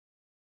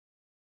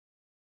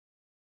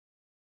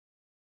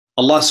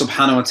Allah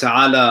subhanahu wa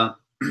ta'ala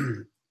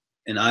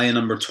in ayah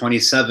number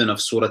 27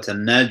 of Surah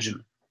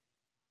Najm,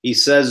 He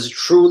says,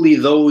 truly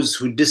those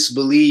who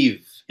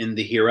disbelieve in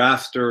the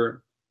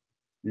hereafter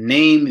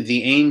name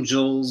the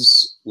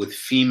angels with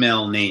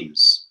female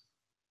names.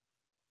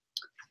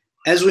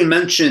 As we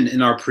mentioned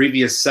in our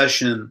previous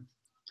session,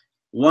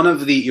 one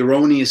of the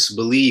erroneous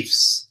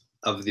beliefs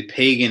of the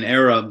pagan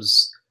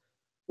Arabs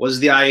was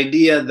the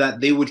idea that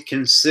they would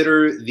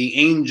consider the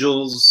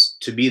angels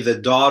to be the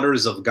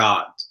daughters of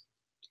God.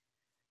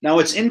 Now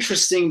it's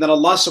interesting that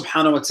Allah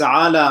subhanahu wa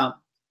ta'ala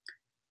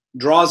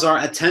draws our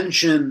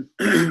attention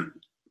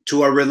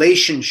to a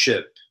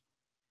relationship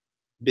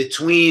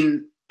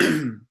between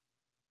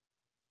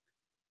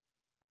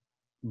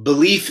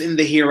belief in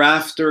the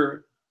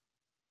hereafter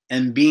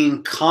and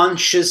being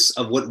conscious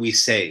of what we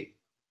say.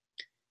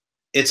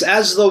 It's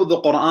as though the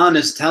Quran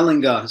is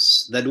telling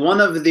us that one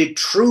of the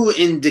true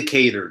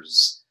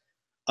indicators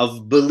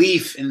of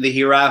belief in the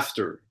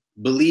hereafter,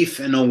 belief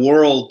in a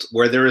world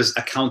where there is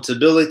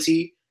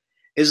accountability,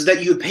 is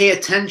that you pay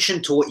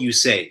attention to what you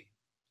say.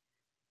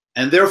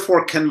 And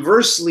therefore,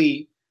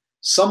 conversely,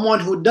 someone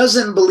who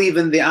doesn't believe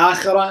in the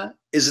akhirah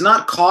is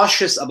not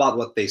cautious about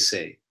what they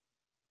say.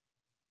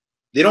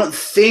 They don't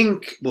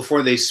think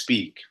before they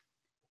speak.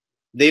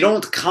 They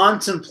don't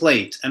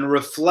contemplate and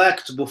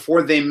reflect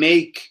before they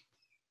make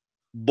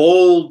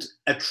bold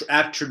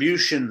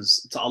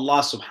attributions to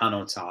Allah subhanahu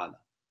wa ta'ala.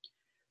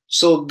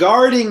 So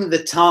guarding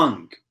the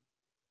tongue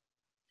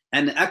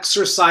and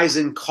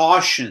exercising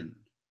caution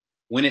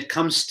when it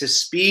comes to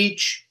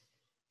speech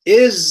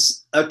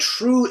is a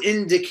true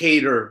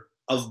indicator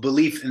of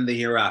belief in the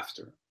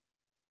hereafter.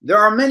 There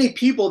are many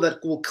people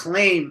that will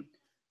claim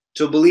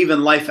to believe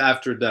in life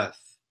after death.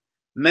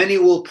 Many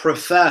will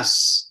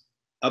profess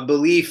a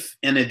belief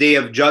in a day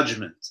of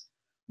judgment.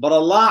 But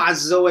Allah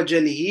Azza wa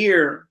Jal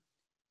here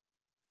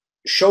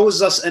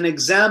shows us an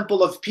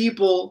example of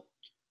people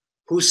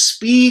who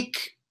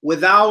speak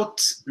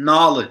without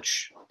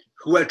knowledge,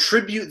 who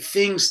attribute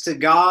things to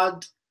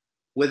God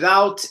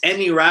without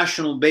any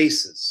rational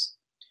basis.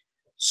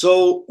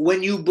 So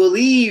when you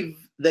believe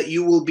that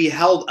you will be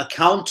held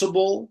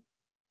accountable,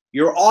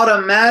 you're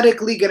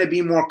automatically going to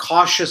be more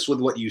cautious with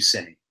what you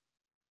say.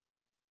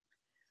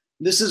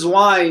 This is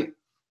why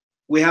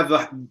we have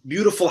a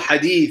beautiful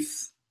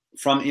hadith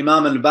from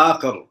Imam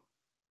al-Baqir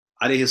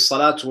alayhi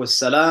salatu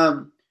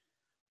wassalam,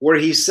 where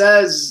he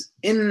says,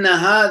 إِنَّ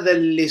هَذَا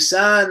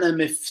اللِّسَانَ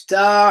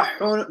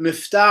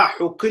مِفْتَاحُ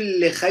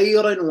كُلِّ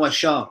خَيْرٍ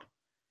وَشَرٍ,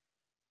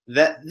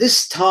 that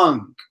this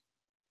tongue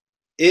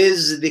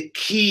is the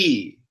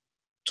key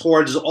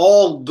towards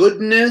all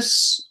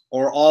goodness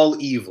or all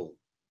evil.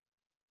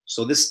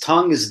 So this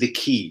tongue is the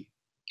key.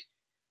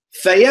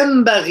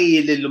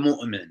 فَيَنْبَغِي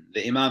لِلْمُؤْمِنِ,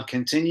 the Imam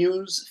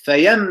continues,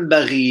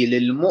 فَيَنْبَغِي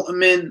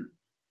لِلْمُؤْمِنِ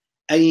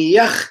أَنْ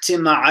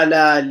يَخْتِمَ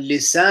عَلَى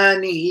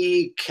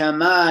لِسَانِهِ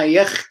كَمَا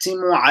يَخْتِمُ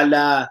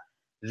عَلَى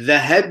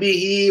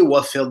ذَهَبِهِ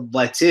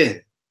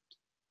وَفِضَّتِهِ.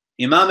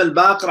 Imam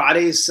al-Baqir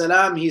alayhi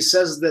salam, he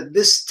says that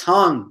this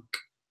tongue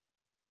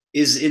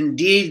is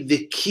indeed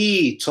the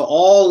key to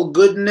all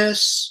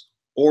goodness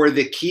or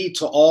the key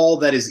to all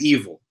that is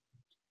evil.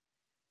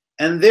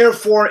 And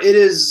therefore it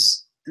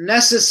is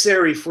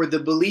necessary for the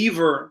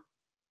believer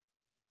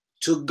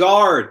to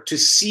guard, to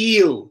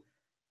seal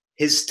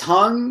his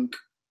tongue,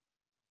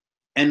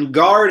 and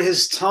guard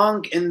his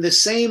tongue in the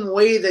same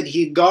way that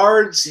he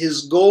guards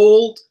his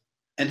gold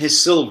and his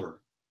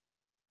silver.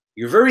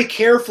 You're very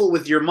careful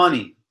with your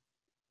money.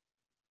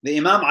 The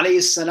Imam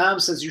alayhi salam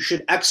says you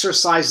should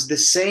exercise the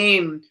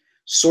same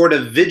sort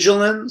of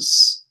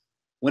vigilance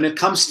when it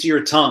comes to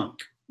your tongue.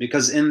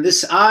 Because in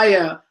this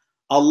ayah,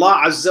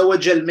 Allah Azza wa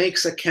Jal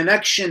makes a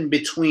connection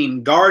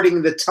between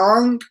guarding the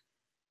tongue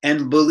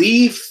and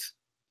belief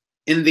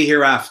in the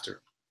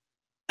hereafter.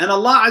 And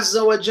Allah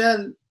Azza wa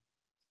Jal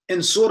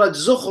in Surah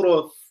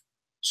Zukhruf,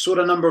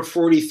 Surah number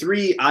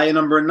 43, ayah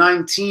number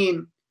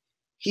 19,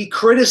 He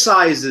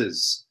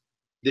criticizes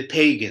the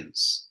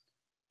pagans.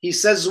 He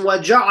says,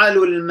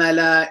 وَجَعَلُوا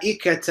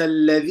الْمَلَائِكَةَ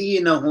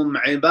الَّذِينَ هُمْ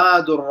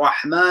عِبَادُ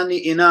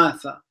الرَّحْمَنِ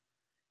إِنَاثًا,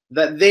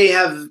 that they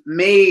have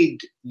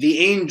made the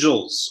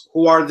angels,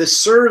 who are the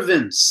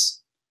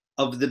servants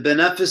of the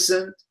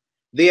Beneficent,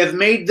 they have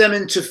made them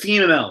into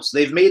females.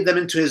 They've made them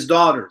into His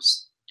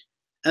daughters.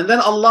 And then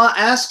Allah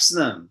asks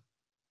them,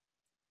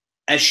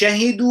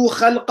 أَشَهِدُوا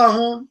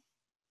خَلْقَهُمْ?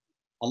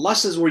 Allah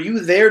says, were you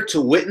there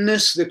to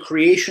witness the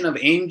creation of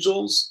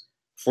angels,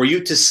 for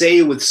you to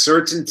say with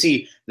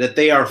certainty that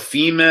they are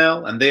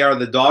female and they are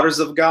the daughters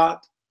of God?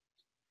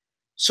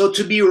 So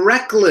to be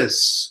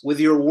reckless with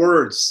your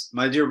words,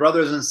 my dear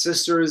brothers and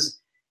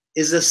sisters,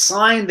 is a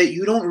sign that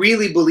you don't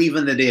really believe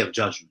in the day of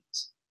judgment.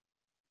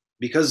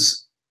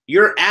 Because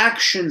your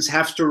actions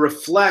have to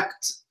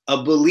reflect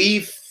a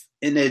belief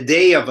in a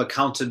day of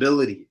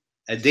accountability,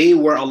 a day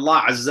where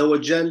Allah Azza wa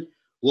Jal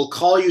will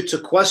call you to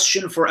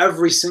question for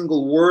every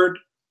single word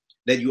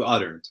that you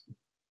uttered.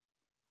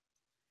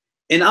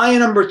 In ayah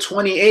number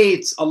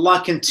 28,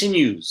 Allah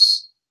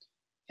continues,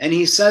 and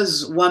He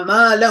says,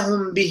 وَمَا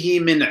لَهُمْ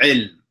بِهِ مِنْ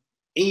عِلْمٍ,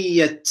 إن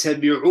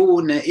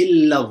يتبعون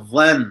إلا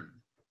الظن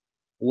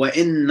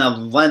وإن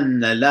الظن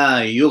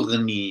لا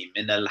يغني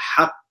من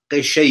الحق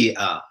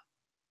شيئا.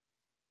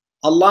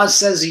 Allah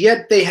says,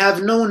 yet they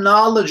have no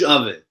knowledge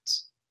of it.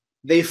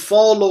 They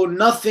follow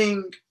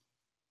nothing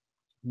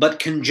but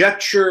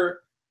conjecture,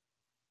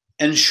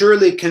 and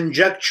surely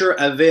conjecture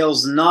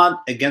avails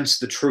not against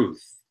the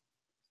truth.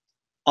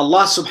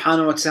 Allah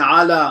subhanahu wa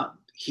ta'ala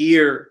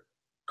here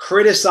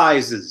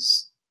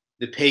criticizes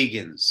the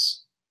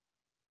pagans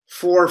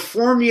for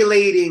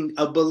formulating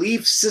a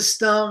belief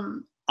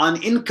system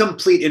on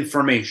incomplete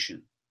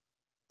information,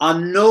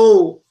 on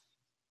no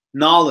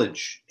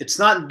knowledge. It's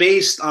not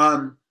based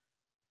on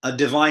a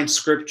divine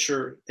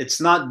scripture.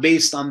 It's not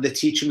based on the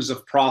teachings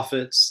of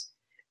prophets.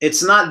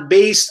 It's not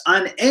based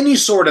on any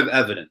sort of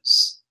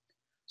evidence.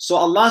 So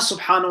Allah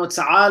subhanahu wa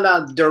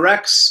ta'ala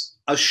directs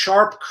a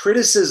sharp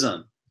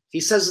criticism. He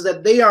says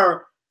that they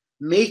are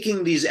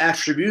making these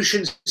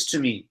attributions to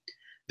me.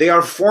 They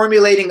are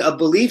formulating a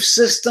belief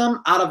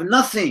system out of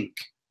nothing.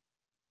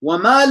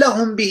 وَمَا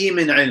لَهُمْ بِهِ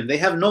مِنْ عِلْمٍ. They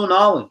have no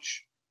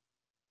knowledge.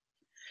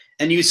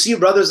 And you see,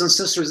 brothers and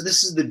sisters,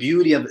 this is the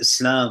beauty of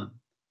Islam.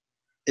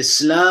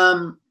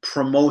 Islam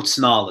promotes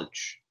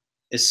knowledge.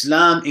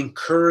 Islam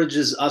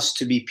encourages us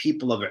to be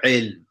people of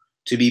ilm,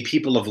 to be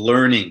people of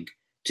learning,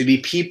 to be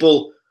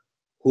people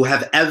who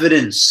have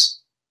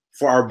evidence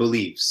for our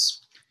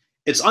beliefs.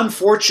 It's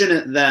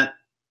unfortunate that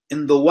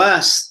in the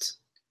West,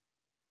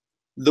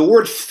 the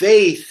word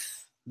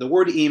faith, the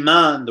word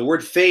iman, the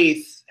word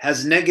faith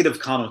has negative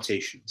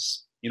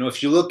connotations. You know,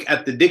 if you look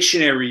at the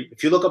dictionary,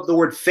 if you look up the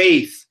word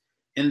faith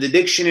in the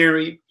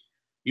dictionary,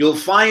 you'll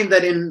find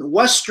that in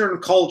Western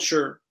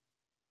culture,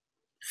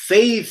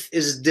 faith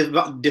is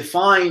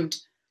defined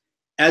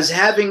as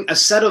having a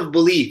set of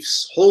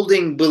beliefs,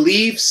 holding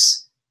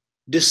beliefs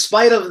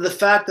despite of the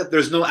fact that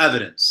there's no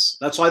evidence.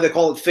 That's why they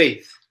call it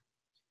faith.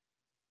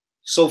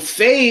 So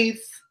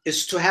faith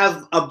is to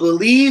have a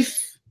belief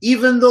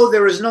even though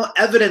there is no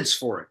evidence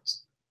for it.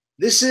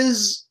 This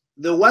is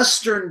the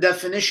Western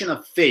definition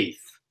of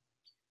faith.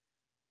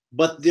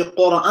 But the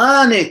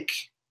Quranic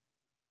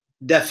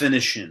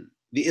definition,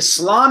 the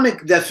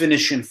Islamic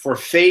definition for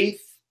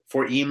faith,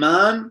 for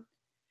iman,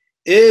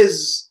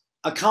 is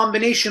a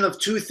combination of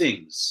two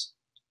things.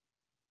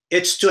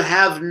 It's to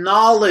have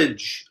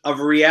knowledge of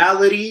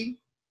reality,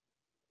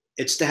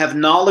 it's to have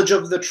knowledge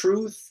of the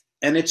truth,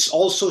 and it's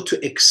also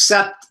to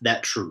accept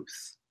that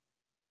truth.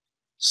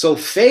 So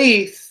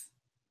faith,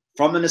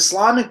 from an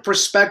Islamic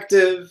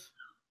perspective,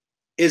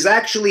 is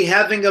actually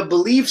having a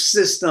belief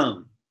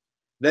system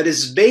that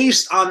is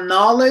based on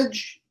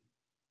knowledge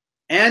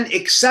and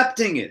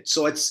accepting it.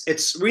 So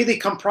it's really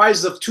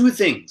comprised of two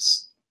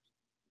things: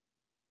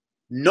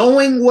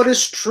 knowing what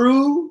is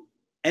true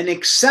and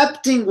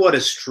accepting what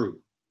is true.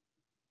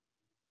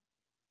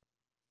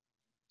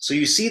 So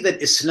you see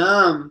that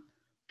Islam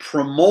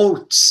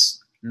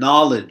promotes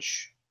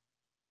knowledge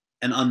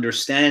and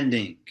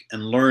understanding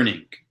and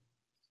learning.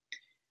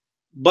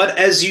 But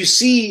as you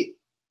see,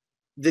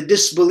 the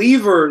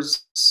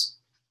disbelievers,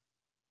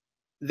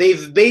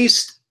 they've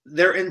based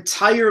their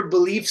entire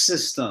belief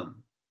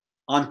system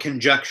on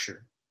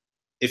conjecture.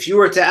 If you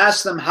were to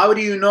ask them, how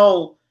do you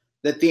know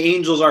that the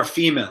angels are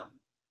female?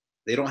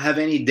 They don't have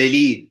any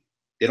dalil.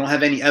 They don't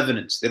have any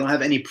evidence. They don't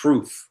have any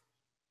proof.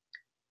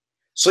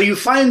 So you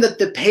find that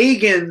the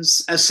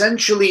pagans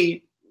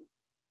essentially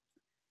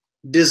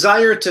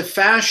desire to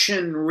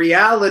fashion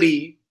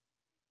reality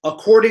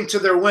according to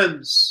their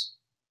whims,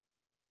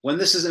 when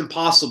this is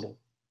impossible.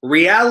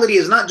 Reality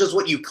is not just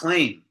what you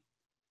claim.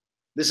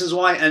 This is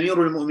why Amir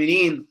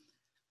al-Mu'mineen,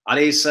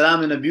 alayhi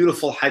salam, in a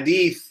beautiful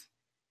hadith,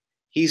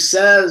 he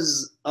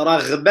says,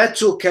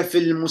 رَغْبَتُكَ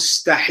فِي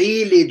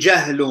الْمُسْتَحِيلِ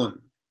جَهْلٌ,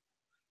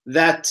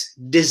 that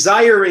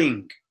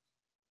desiring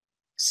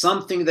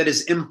something that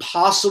is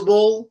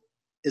impossible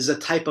is a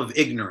type of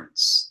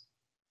ignorance.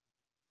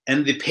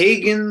 And the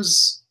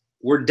pagans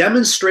were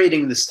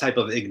demonstrating this type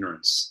of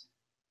ignorance.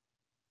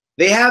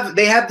 They have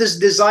this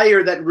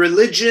desire that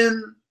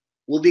religion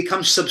will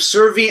become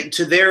subservient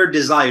to their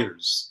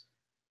desires.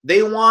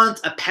 They want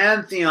a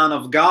pantheon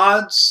of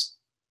gods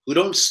who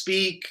don't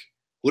speak,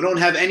 who don't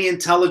have any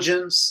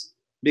intelligence,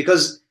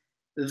 because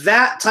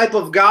that type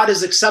of God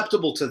is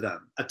acceptable to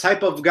them. A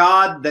type of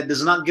God that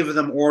does not give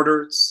them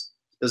orders,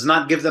 does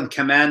not give them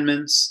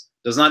commandments,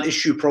 does not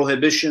issue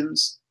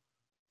prohibitions.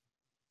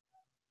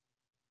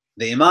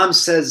 The Imam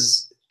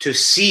says to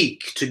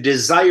seek, to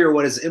desire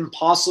what is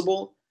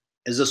impossible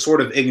is a sort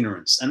of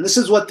ignorance. And this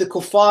is what the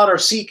kuffar are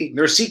seeking.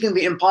 They're seeking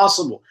the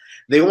impossible.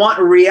 They want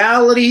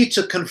reality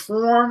to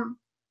conform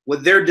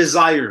with their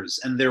desires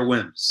and their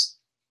whims.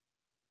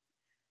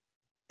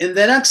 In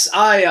the next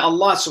ayah,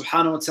 Allah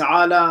subhanahu wa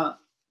ta'ala,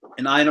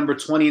 in ayah number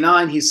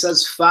 29, he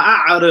says,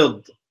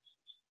 فَأَعْرِضْ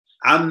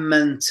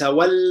عَمَّنْ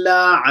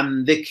تَوَلَّى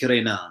عَنْ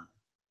ذِكْرِنَا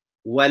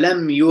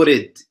وَلَمْ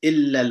يُرِدْ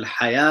إِلَّا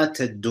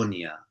الْحَيَاةَ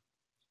الدُّنْيَا.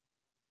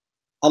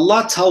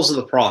 Allah tells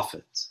the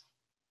Prophet,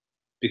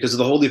 because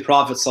the Holy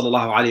Prophet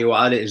sallallahu alaihi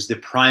wasallam is the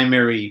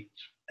primary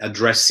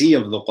addressee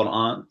of the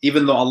Quran,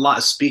 even though Allah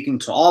is speaking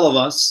to all of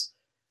us,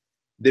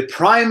 The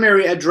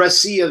primary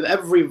addressee of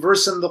every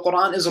verse in the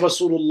Quran is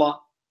Rasulullah.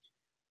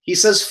 He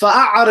says,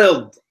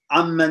 فَأَعْرِضْ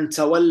عَمَّنْ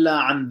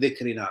تَوَلَّى عَنْ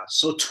ذِكْرِنَا.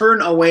 So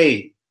turn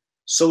away.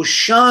 So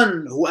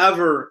shun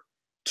whoever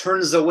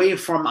turns away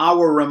from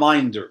our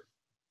reminder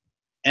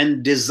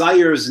and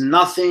desires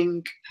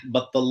nothing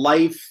but the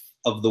life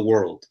of the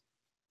world.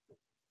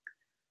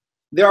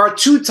 There are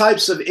two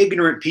types of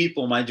ignorant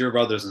people, my dear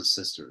brothers and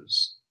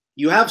sisters.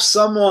 You have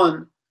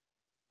someone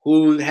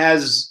who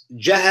has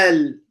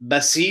jahl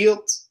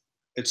basit,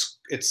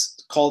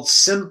 it's called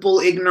simple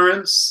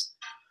ignorance,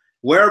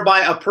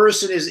 whereby a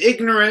person is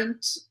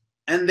ignorant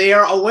and they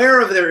are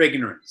aware of their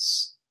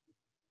ignorance.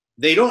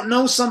 They don't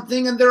know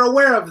something and they're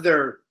aware of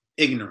their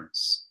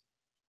ignorance.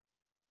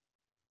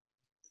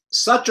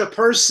 Such a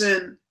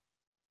person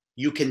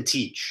you can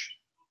teach.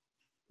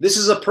 This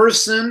is a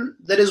person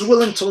that is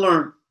willing to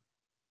learn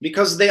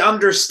because they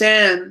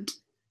understand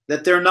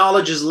that their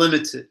knowledge is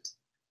limited.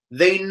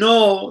 They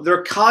know,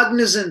 they're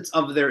cognizant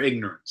of their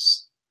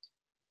ignorance.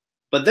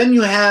 But then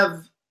you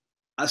have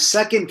a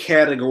second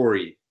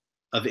category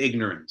of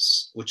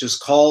ignorance, which is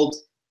called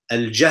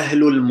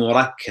al-jahlul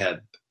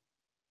murakkab,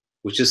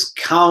 which is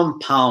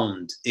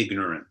compound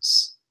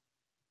ignorance.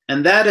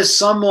 And that is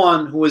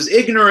someone who is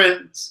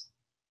ignorant,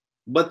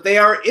 but they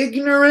are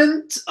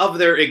ignorant of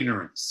their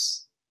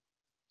ignorance.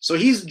 So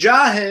he's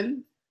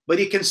jahil, but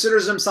he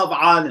considers himself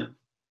alim.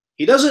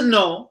 He doesn't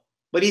know,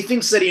 but he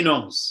thinks that he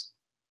knows.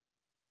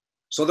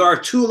 So there are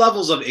two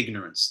levels of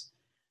ignorance.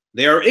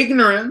 They are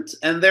ignorant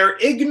and they're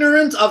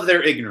ignorant of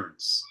their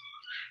ignorance.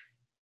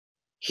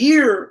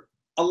 Here,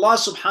 Allah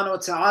subhanahu wa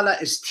ta'ala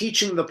is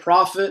teaching the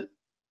Prophet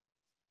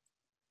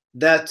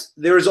that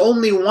there is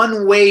only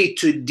one way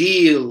to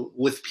deal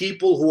with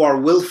people who are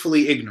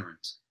willfully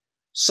ignorant.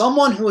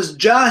 Someone who is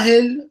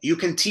jahil, you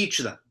can teach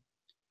them.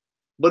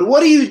 But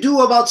what do you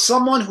do about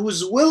someone who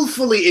is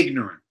willfully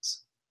ignorant,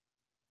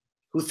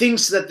 who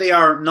thinks that they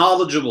are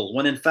knowledgeable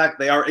when in fact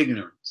they are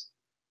ignorant?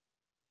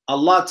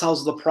 Allah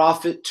tells the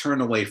Prophet,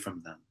 turn away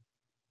from them.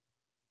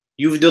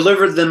 You've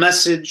delivered the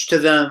message to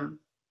them.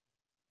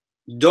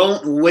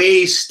 Don't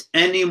waste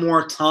any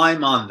more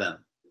time on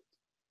them.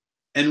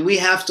 And we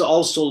have to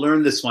also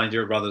learn this, my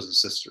dear brothers and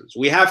sisters.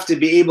 We have to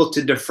be able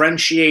to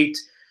differentiate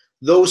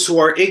those who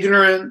are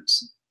ignorant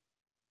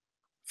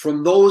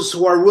from those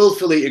who are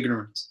willfully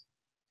ignorant.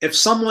 If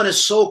someone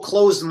is so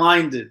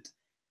closed-minded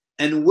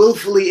and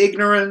willfully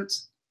ignorant,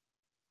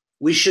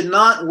 we should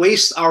not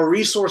waste our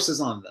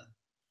resources on them.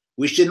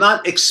 We should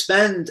not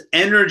expend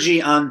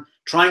energy on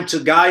trying to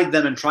guide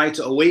them and try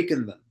to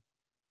awaken them.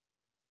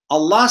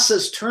 Allah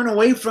says, turn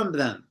away from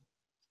them.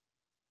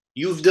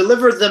 You've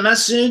delivered the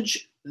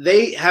message.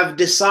 They have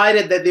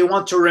decided that they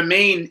want to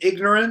remain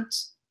ignorant.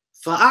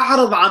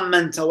 فَأَعْرِضْ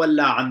عَمَّنْ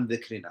تَوَلَّى عَنْ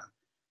ذِكْرِنَا.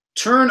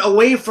 Turn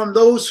away from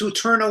those who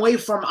turn away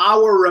from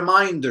our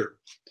reminder.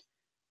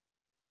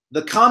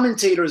 The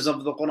commentators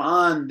of the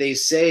Quran, they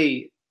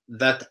say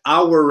that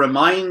our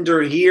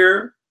reminder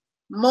here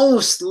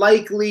most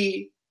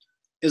likely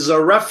is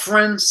a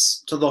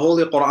reference to the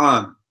Holy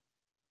Quran.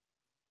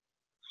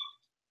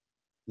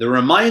 The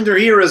reminder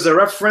here is a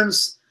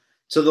reference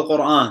to the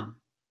Quran.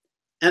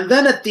 And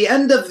then at the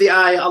end of the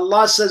ayah,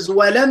 Allah says,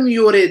 وَلَمْ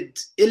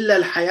يُرِدْ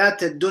إِلَّا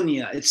الْحَيَاةَ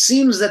الدُّنْيَا. It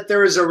seems that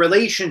there is a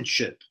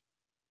relationship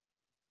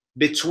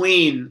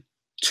between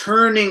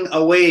turning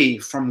away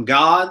from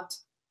God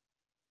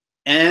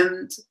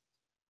and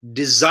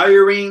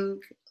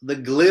desiring the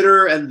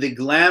glitter and the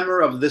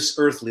glamour of this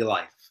earthly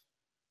life.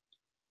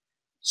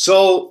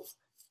 So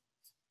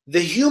the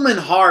human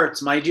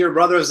heart, my dear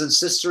brothers and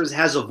sisters,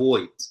 has a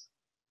void.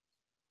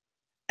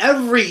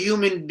 Every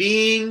human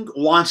being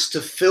wants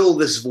to fill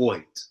this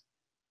void.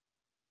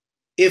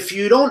 If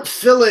you don't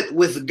fill it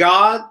with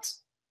God,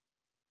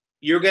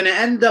 you're going to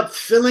end up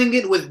filling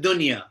it with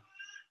dunya.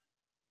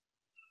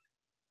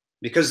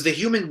 Because the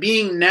human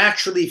being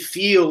naturally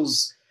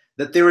feels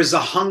that there is a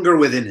hunger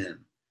within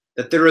him,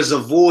 that there is a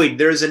void,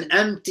 there is an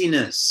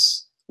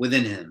emptiness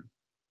within him.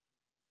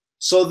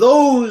 So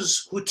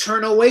those who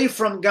turn away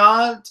from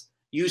God,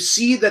 you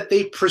see that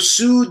they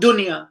pursue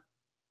dunya.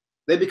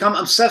 They become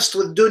obsessed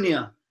with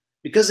dunya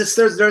because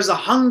there's a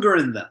hunger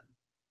in them.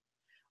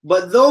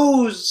 But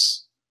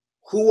those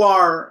who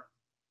are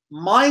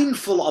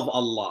mindful of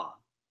Allah,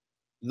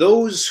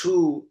 those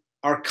who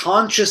are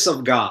conscious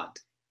of God,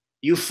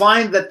 you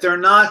find that they're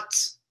not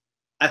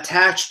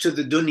attached to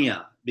the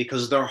dunya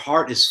because their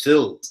heart is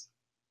filled.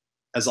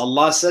 As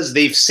Allah says,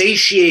 they've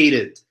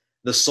satiated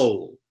the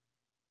soul.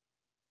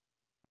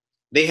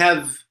 They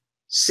have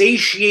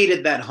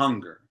satiated that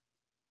hunger.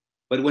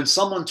 But when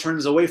someone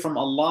turns away from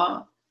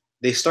Allah,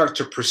 they start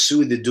to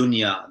pursue the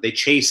dunya. They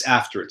chase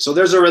after it. So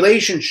there's a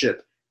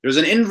relationship. There's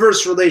an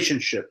inverse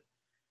relationship.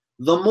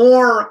 The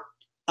more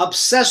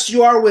obsessed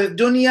you are with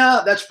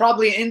dunya, that's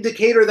probably an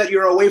indicator that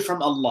you're away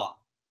from Allah.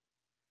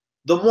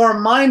 The more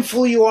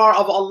mindful you are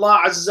of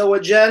Allah Azza wa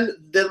Jal,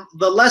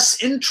 the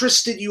less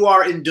interested you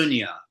are in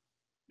dunya,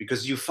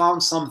 because you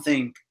found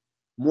something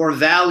more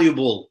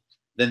valuable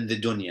than the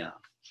dunya.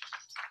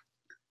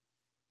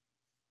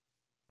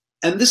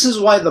 And this is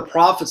why the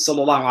Prophet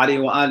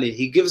ﷺ,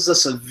 he gives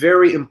us a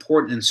very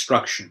important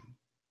instruction.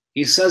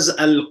 He says,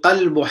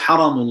 Al-qalbu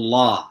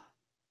haramullah,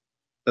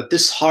 that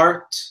this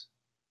heart,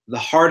 the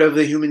heart of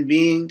the human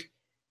being,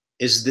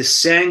 is the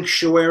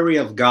sanctuary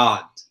of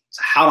God. It's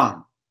a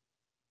haram.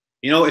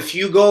 You know, if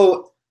you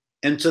go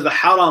into the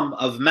haram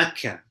of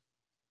Mecca,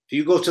 if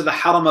you go to the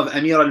haram of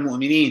Amir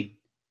al-Mu'mineen,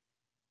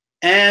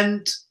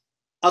 and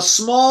a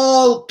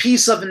small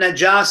piece of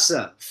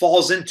najasa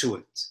falls into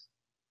it,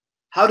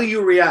 how do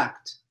you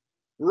react?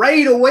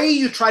 Right away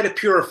you try to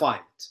purify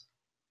it.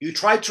 You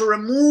try to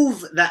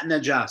remove that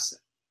najasa.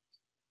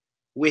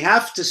 We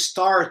have to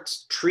start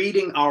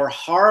treating our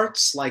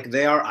hearts like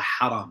they are a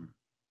haram.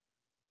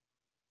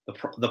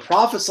 The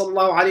Prophet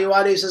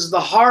ﷺ says the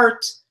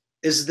heart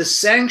is the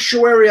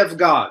sanctuary of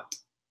God.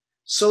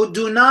 So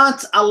do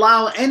not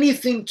allow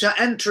anything to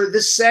enter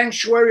this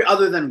sanctuary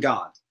other than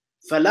God.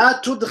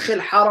 فَلَا تُدْخِلْ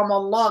حَرَمَ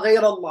اللَّهِ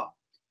غَيْرَ اللَّهِ.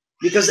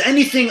 Because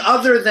anything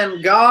other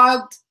than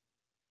God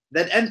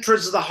that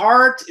enters the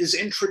heart is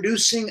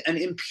introducing an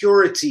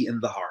impurity in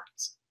the heart.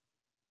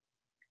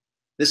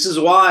 This is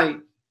why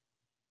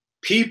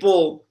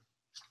people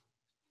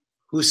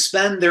who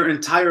spend their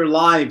entire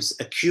lives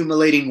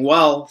accumulating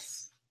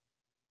wealth,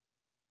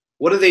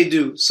 what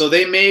do? So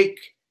they make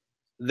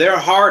their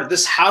heart,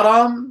 this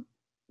haram,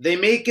 they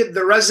make it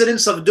the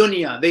residence of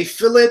dunya. They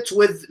fill it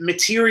with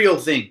material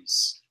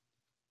things.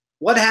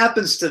 What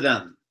happens to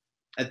them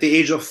at the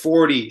age of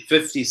 40,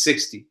 50,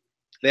 60?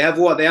 They have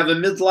what? They have a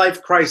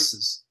midlife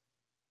crisis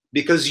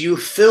because you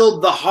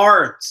filled the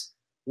heart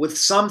with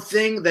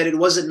something that it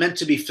wasn't meant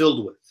to be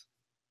filled with.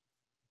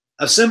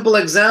 A simple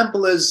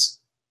example is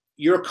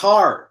your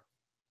car.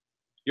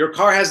 Your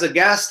car has a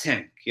gas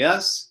tank,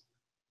 yes?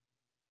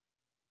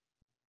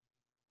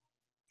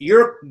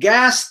 Your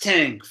gas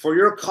tank for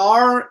your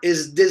car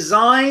is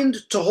designed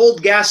to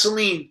hold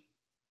gasoline.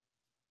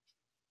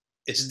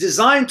 It's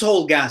designed to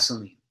hold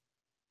gasoline.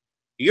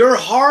 Your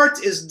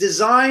heart is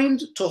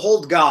designed to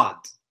hold God.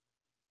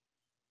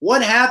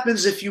 What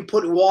happens if you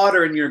put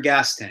water in your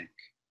gas tank?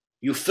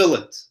 You fill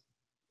it.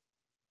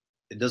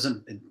 It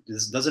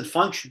doesn't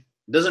function.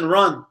 It doesn't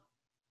run.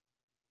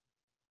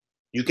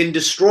 You can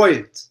destroy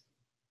it.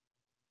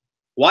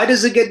 Why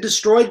does it get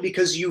destroyed?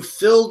 Because you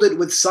filled it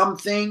with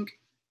something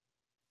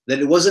that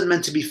it wasn't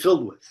meant to be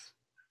filled with.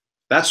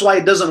 That's why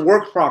it doesn't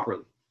work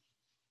properly.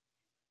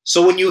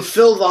 So when you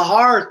fill the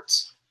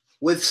heart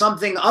with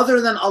something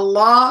other than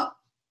Allah,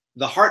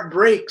 the heart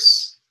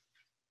breaks.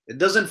 It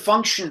doesn't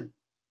function.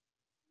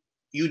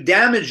 You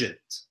damage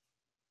it.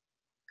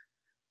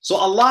 So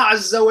Allah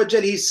Azza wa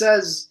Jal, He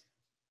says,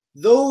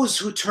 those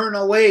who turn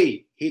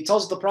away, He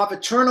tells the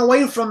Prophet, turn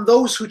away from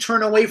those who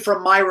turn away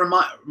from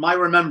my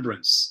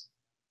remembrance,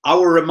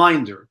 our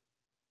reminder,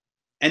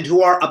 and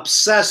who are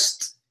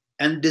obsessed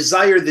and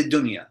desire the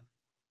dunya.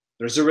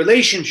 There's a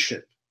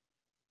relationship.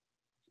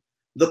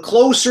 The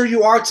closer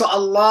you are to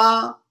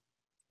Allah,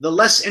 the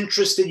less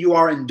interested you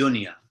are in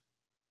dunya.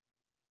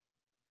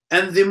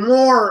 And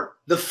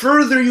the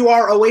further you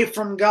are away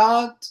from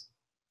God,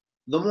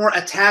 the more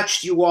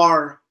attached you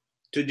are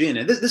to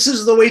dunya. This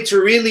is the way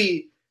to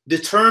really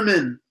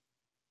determine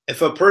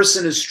if a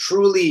person is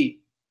truly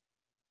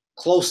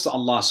close to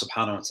Allah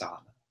subhanahu wa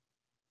ta'ala.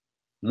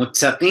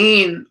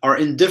 Muttaqeen are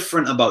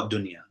indifferent about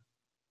dunya.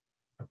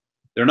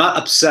 They're not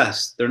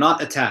obsessed. They're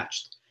not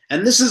attached.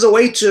 And this is a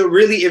way to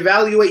really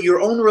evaluate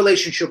your own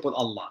relationship with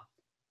Allah.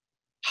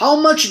 How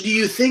much do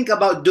you think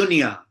about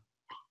dunya?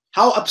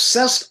 How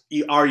obsessed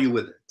are you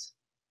with it?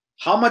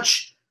 How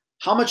much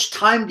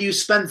time do you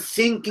spend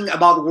thinking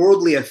about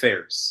worldly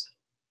affairs?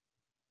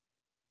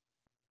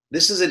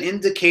 This is an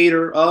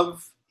indicator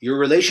of your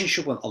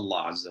relationship with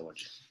Allah Azza wa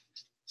Jal.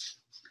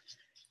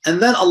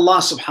 And then Allah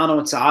subhanahu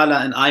wa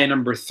ta'ala in ayah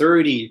number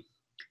 30,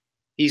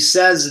 He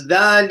says,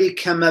 ذَلِكَ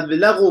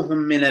مَبْلَغُهُم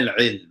مِّنَ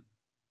الْعِلْمِ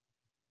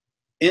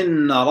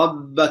إِنَّ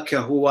رَبَّكَ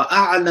هُوَ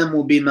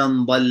أَعْلَمُ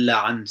بِمَنْ ضَلَّ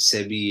عَنْ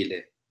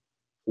سَبِيلِهِ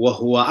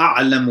وَهُوَ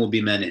أَعْلَمُ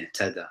بِمَنِ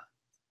اهْتَدَى.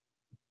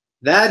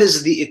 That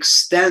is the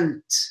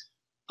extent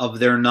of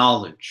their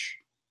knowledge.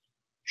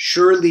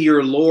 Surely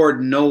your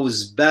Lord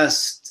knows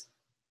best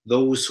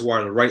those who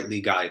are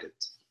rightly guided.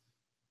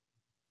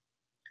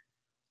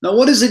 Now,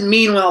 what does it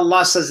mean when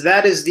Allah says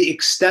that is the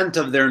extent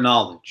of their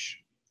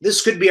knowledge?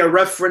 This could be a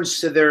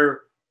reference to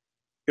their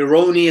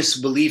erroneous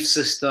belief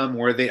system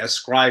where they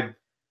ascribe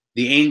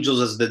the angels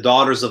as the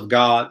daughters of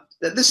God.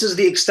 That this is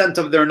the extent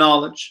of their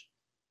knowledge.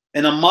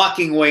 In a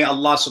mocking way,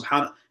 Allah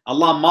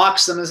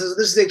mocks them and says,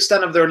 this is the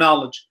extent of their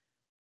knowledge.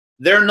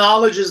 Their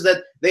knowledge is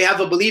that they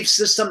have a belief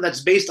system that's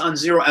based on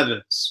zero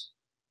evidence.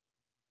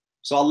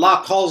 So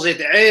Allah calls it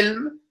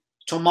ilm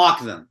to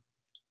mock them.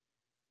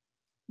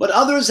 But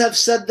others have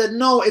said that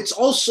no, it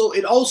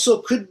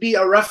also could be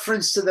a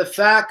reference to the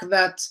fact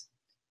that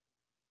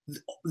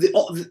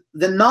the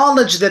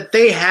knowledge that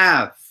they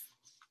have,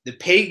 the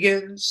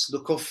pagans, the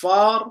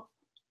kuffar,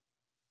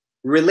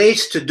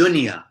 relates to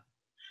dunya.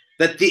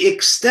 That the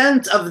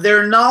extent of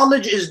their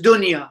knowledge is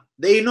dunya.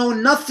 They know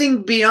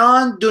nothing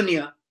beyond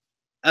dunya.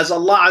 As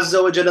Allah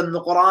Azza wa Jalla in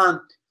the Quran,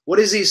 what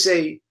does He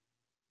say?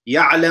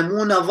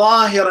 يعلمون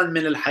ظاهرا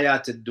من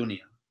الحياة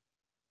الدنيا.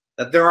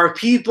 That there are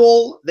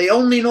people, they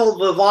only know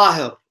the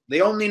ظاهر,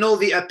 they only know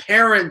the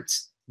apparent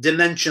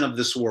dimension of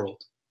this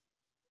world.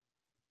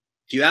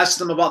 If you ask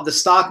them about the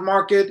stock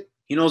market,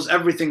 he knows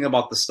everything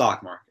about the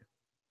stock market.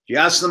 If you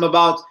ask them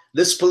about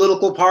this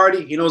political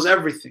party, he knows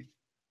everything.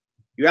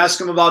 You ask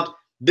him about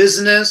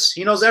business,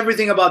 he knows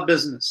everything about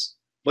business.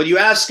 But you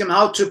ask him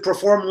how to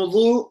perform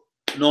wudu,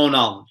 no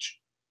knowledge.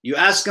 You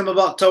ask him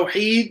about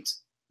tawheed,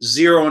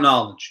 zero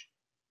knowledge.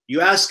 You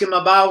ask him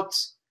about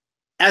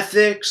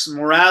ethics,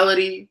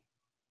 morality,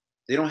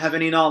 they don't have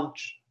any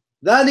knowledge.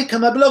 ذَلِكَ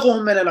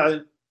مَبْلَغُهُم مِّنَ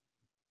الْعِلْمِ.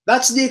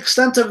 That's the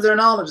extent of their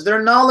knowledge.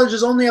 Their knowledge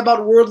is only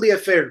about worldly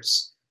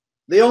affairs.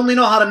 They only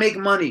know how to make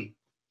money.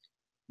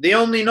 They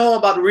only know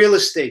about real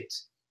estate.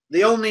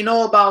 They only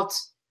know about,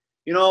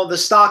 the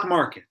stock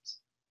market.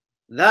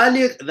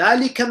 ذَلِكَ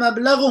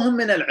مَبْلَغُهُم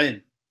مِّنَ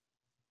الْعِلْمِ.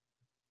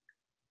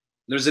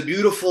 There's a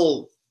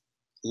beautiful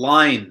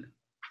line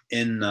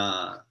in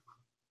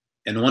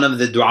one of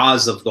the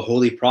du'as of the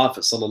Holy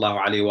Prophet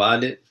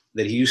ﷺ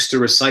that he used to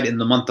recite in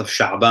the month of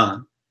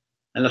Sha'ban.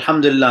 And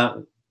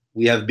alhamdulillah,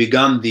 we have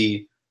begun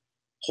the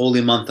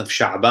holy month of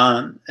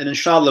Sha'ban, and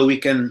inshallah we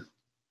can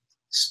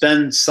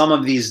spend some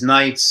of these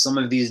nights, some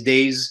of these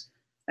days,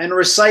 and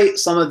recite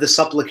some of the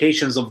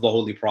supplications of the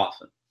Holy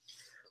Prophet.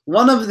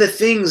 One of the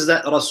things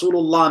that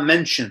Rasulullah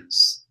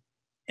mentions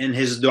in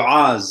his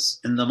du'as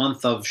in the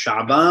month of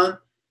Sha'ban,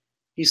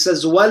 he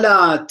says,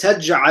 وَلَا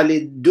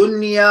تَجْعَلِ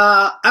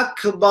الدُّنْيَا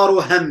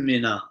أَكْبَرُ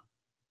هَمِّنَا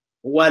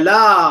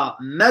وَلَا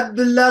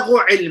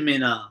مَبْلَغُ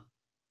عِلْمِنَا.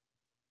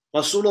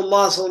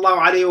 Rasulullah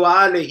sallallahu alayhi wa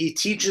alayhi, he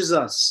teaches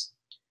us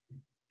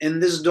in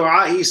this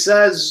dua, he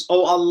says,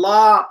 "Oh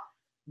Allah,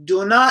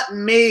 do not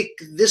make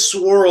this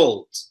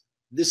world,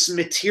 this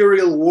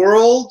material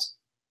world,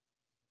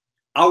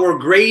 our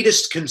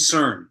greatest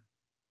concern."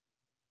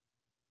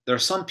 There are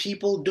some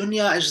people,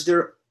 dunya is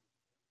their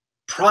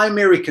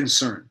primary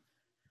concern.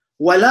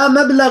 وَلَا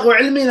مَبْلَغُ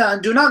عِلْمِنَا,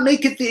 and do not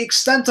make it the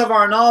extent of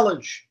our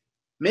knowledge.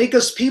 Make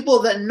us people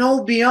that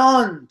know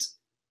beyond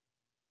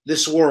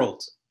this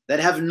world, that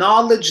have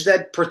knowledge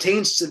that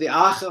pertains to the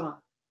akhirah,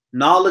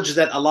 knowledge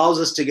that allows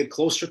us to get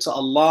closer to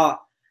Allah,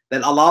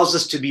 that allows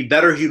us to be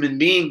better human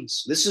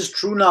beings. This is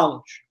true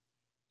knowledge.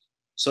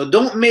 So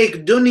don't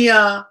make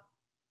dunya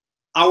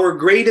our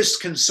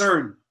greatest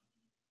concern.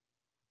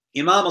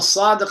 Imam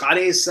al-Sadiq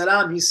alayhi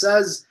salam, he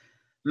says,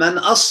 "Man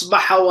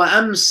asbaha wa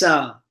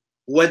amsa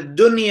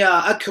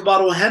وَالدُّنْيَا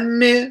أَكْبَرُ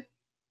هَمِّ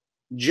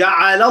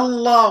جَعَلَ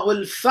اللَّهُ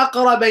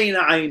الْفَقْرَ بَيْنَ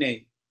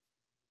عَيْنَيْهِ."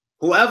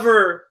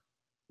 Whoever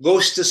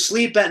goes to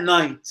sleep at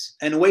night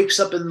and wakes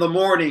up in the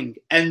morning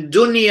and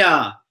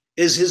dunya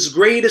is his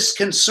greatest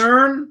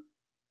concern,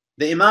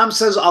 the Imam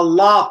says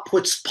Allah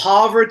puts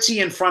poverty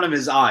in front of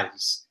his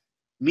eyes.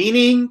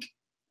 Meaning,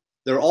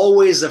 they're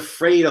always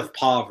afraid of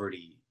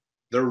poverty.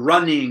 They're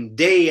running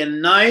day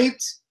and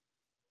night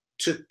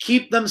to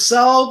keep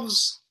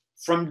themselves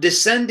from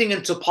descending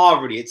into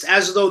poverty. It's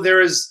as though there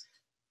is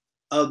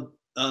an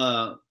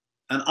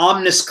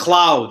ominous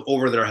cloud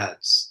over their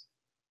heads.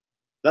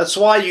 That's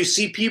why you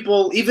see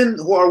people, even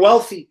who are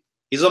wealthy,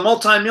 he's a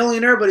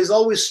multimillionaire, but he's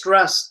always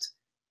stressed.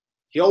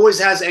 He always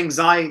has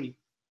anxiety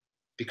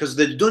because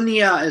the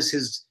dunya is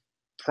his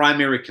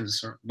primary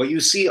concern. But you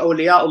see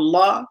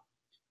awliyaullah,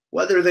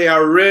 whether they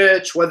are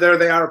rich, whether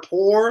they are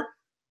poor,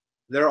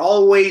 they're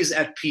always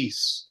at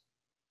peace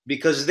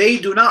because they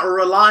do not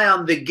rely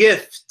on the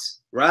gift.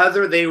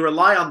 Rather, they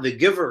rely on the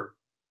giver.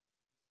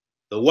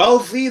 The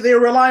wealthy, they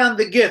rely on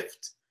the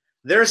gift.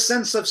 Their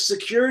sense of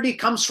security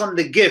comes from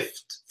the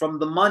gift, from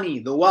the money,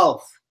 the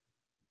wealth.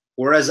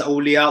 Whereas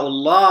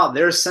awliyaullah,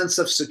 their sense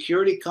of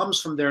security comes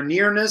from their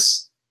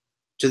nearness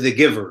to the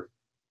giver.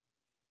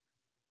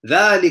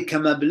 ذَلِكَ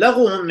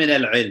مَبْلَغُهُم مِّنَ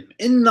الْعِلْمِ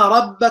إِنَّ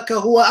رَبَّكَ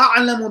هُوَ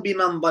أَعْلَمُ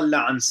بِمَنْ ضَلَّ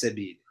عَنْ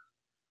سَبِيلِهِ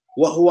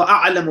وَهُوَ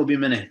أَعْلَمُ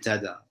بِمَنْ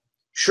اهْتَدَى.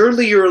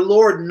 Surely your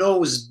Lord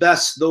knows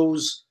best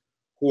those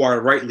who are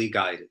rightly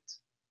guided.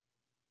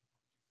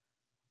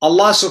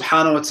 Allah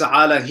subhanahu wa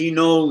ta'ala, He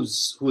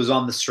knows who is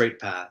on the straight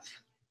path.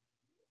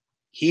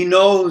 He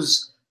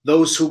knows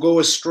those who go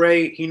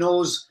astray. He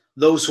knows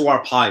those who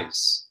are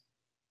pious.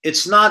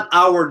 It's not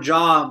our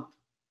job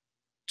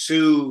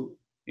to,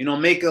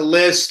 make a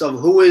list of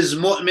who is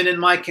mu'min in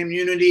my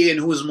community and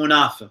who is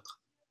munafiq.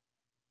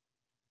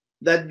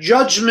 That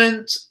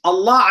judgment,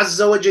 Allah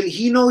Azza wa Jal,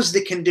 He knows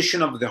the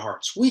condition of the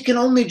hearts. We can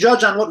only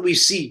judge on what we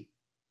see.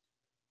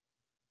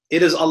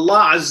 It is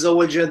Allah Azza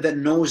wa Jal that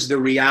knows the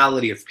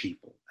reality of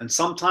people. And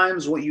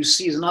sometimes what you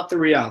see is not the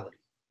reality.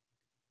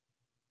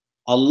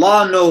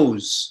 Allah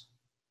knows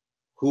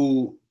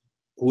who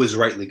is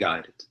rightly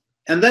guided.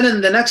 And then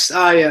in the next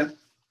ayah,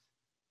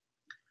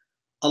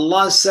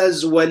 Allah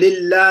says,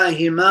 وَلِلَّهِ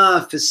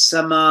مَا فِي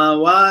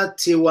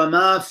السَّمَاوَاتِ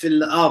وَمَا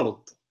فِي الْأَرْضِ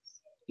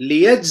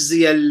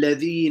لِيَجْزِيَ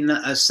الَّذِينَ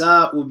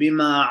أَسَاءُوا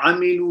بِمَا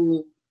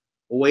عَمِلُوا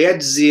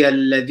وَيَجْزِيَ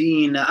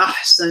الَّذِينَ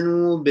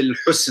أَحْسَنُوا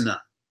بِالْحُسْنَى.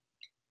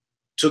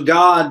 To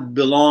God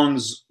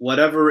belongs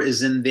whatever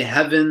is in the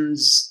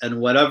heavens and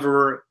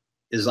whatever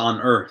is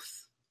on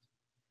earth.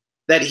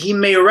 that he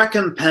may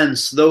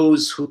recompense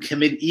those who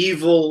commit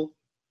evil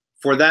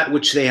for that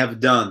which they have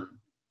done,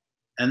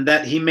 and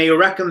that he may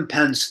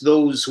recompense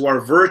those who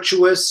are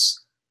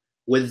virtuous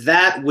with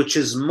that which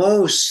is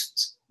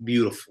most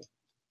beautiful.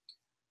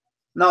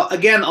 Now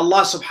again,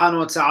 Allah subhanahu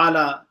wa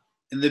ta'ala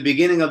in the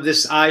beginning of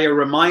this ayah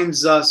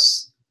reminds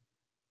us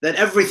that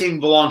everything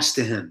belongs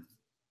to him,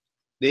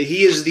 that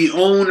he is the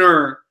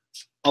owner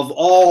of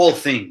all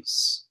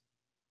things.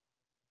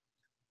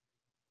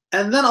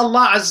 And then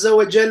Allah Azza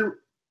wa Jal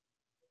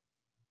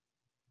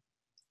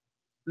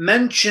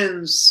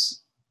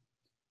mentions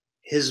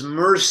his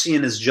mercy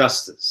and his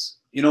justice.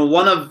 You know,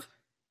 one of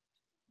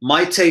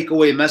my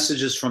takeaway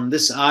messages from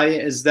this ayah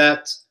is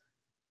that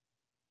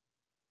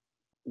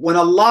when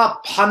Allah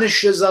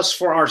punishes us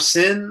for our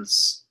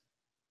sins,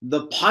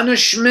 the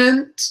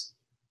punishment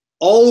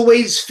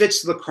always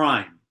fits the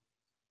crime.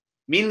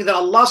 Meaning that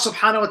Allah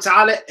subhanahu wa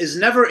ta'ala is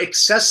never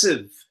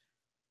excessive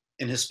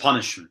in his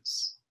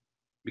punishments,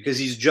 because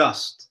he's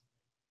just.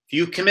 If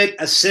you commit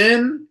a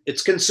sin,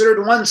 it's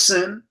considered one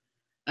sin,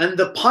 and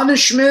the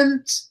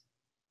punishment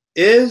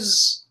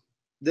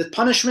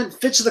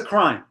fits the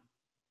crime.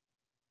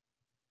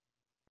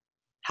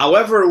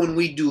 However, when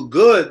we do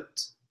good,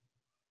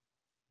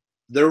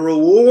 the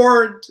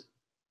reward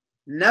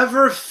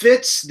never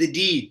fits the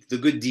deed, the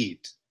good deed.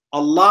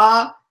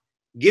 Allah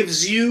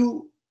gives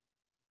you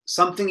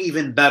something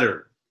even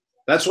better.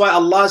 That's why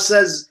Allah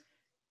says,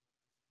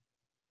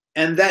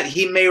 and that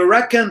he may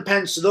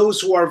recompense those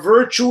who are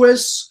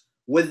virtuous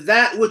with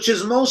that which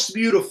is most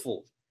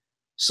beautiful.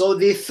 So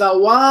the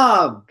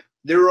thawab,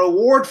 the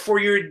reward for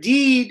your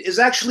deed, is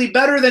actually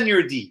better than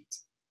your deed.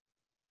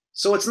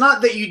 So it's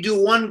not that you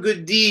do one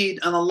good deed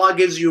and Allah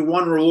gives you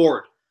one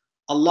reward.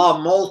 Allah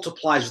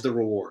multiplies the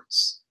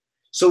rewards.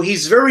 So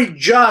he's very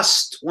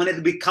just when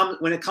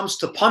it comes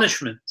to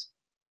punishment.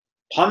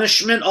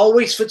 Punishment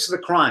always fits the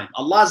crime.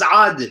 Allah is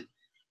adil.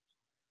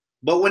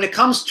 But when it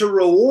comes to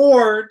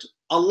reward,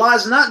 Allah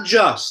is not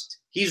just.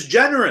 He's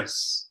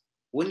generous.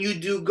 When you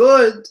do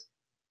good,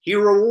 he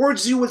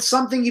rewards you with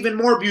something even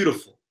more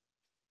beautiful.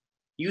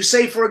 You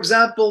say, for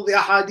example, the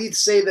ahadith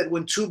say that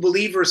when two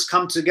believers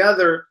come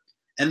together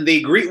and they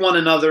greet one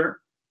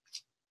another,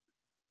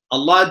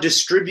 Allah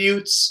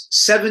distributes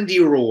 70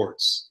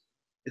 rewards.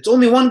 It's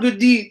only one good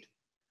deed,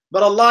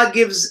 but Allah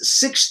gives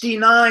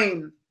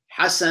 69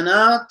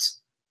 hasanat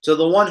to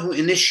the one who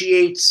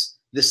initiates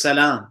the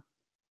salam.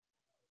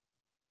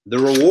 The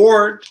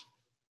reward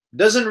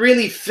doesn't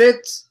really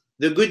fit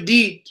the good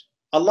deed.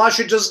 Allah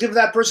should just give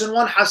that person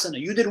one hasana.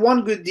 You did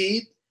one good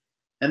deed,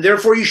 and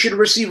therefore you should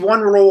receive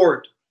one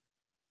reward.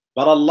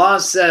 But Allah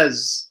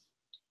says,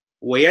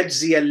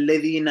 وَيَجْزِيَ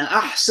الَّذِينَ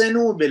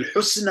أَحْسَنُوا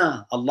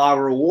بِالْحُسْنَى. Allah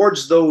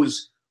rewards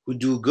those who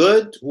do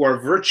good, who are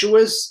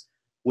virtuous,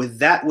 with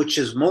that which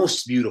is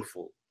most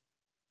beautiful.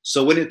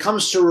 So when it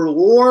comes to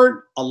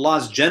reward, Allah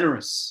is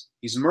generous.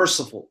 He's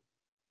merciful.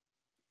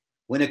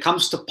 When it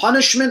comes to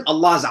punishment,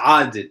 Allah is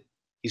adil.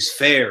 He's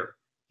fair.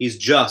 He's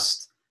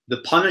just. The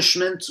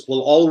punishment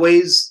will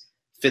always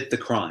fit the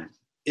crime,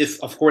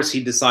 if, of course,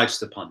 he decides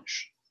to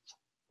punish.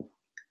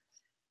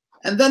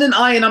 And then in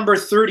ayah number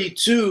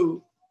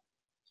 32,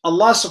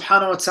 Allah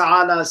subhanahu wa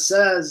ta'ala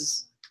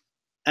says,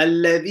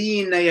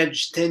 الَّذِينَ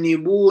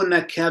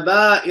يَجْتَنِبُونَ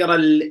كَبَائِرَ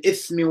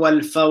الْإِثْمِ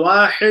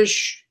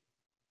وَالْفَوَاحِشِ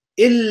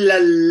إِلَّا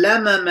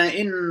اللَّمَمَ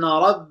إِنَّ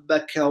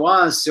رَبَّكَ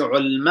وَاسِعُ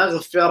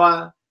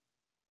الْمَغْفِرَةِ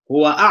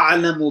هُوَ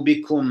أَعْلَمُ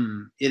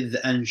بِكُمْ إِذْ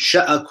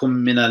أَنْشَأَكُمْ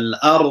مِنَ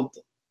الْأَرْضِ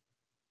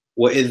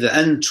وَإِذْ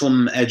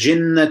أَنْتُمْ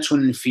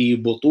أَجِنَّةٌ فِي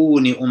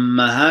بُطُونِ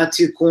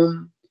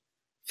أُمَّهَاتِكُمْ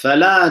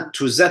فَلَا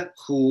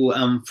تُزَكُّوا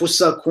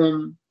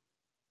أَنفُسَكُمْ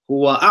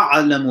هُوَ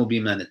أَعْلَمُ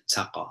بِمَنِ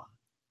اتَّقَى.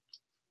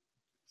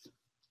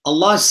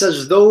 Allah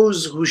says,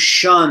 those who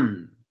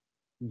shun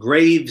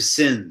grave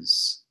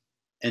sins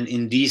and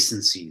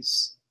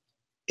indecencies,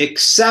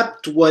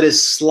 except what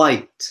is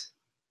slight,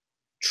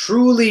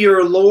 truly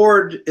your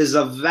Lord is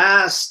of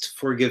vast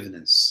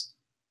forgiveness.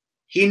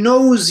 He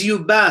knows you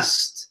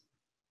best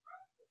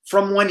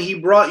from when he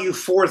brought you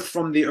forth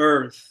from the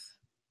earth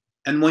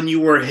and when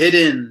you were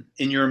hidden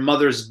in your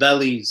mother's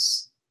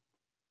bellies.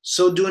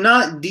 So do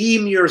not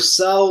deem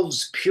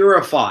yourselves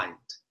purified.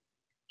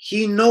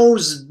 He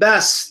knows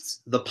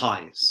best the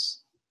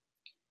pious.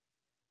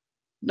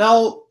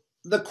 Now,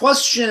 the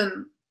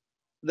question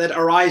that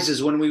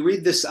arises when we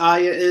read this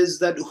ayah is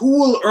that who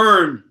will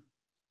earn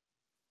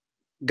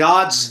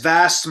God's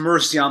vast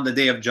mercy on the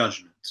Day of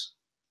Judgment?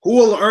 Who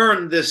will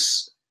earn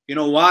this,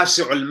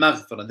 wasi'ul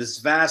maghfirah, this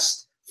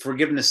vast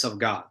forgiveness of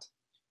God?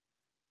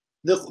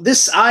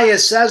 This ayah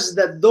says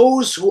that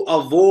those who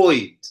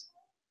avoid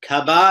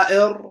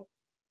kaba'ir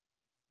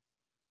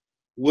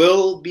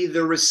will be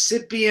the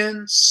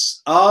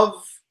recipients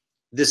of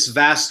this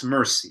vast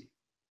mercy.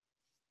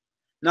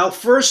 Now,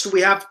 first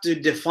we have to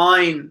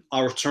define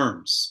our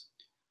terms.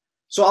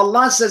 So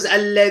Allah says,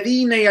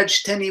 الَّذِينَ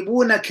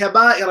يَجْتَنِبُونَ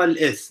كَبَائِرَ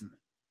الْإِثْمِ.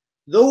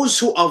 Those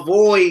who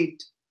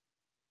avoid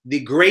the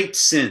great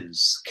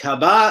sins.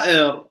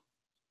 Kaba'ir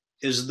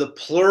is the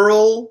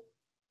plural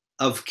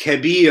of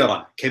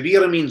kabira.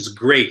 Kabira means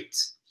great.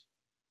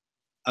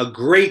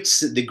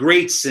 the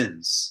great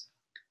sins.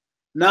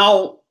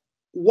 Now,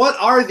 what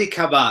are the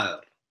kaba'ir?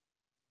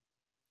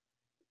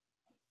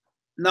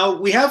 Now,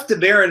 we have to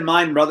bear in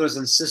mind, brothers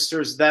and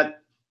sisters,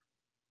 that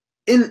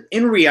in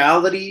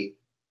reality,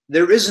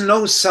 there is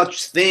no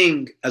such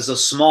thing as a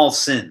small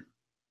sin.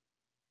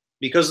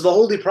 Because the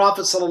Holy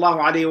Prophet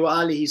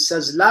ﷺ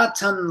says, لا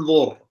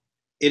تنظر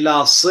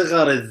إلى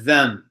صغر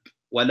الذنب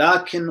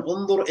ولكن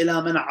انظر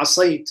إلى من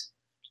عصيت.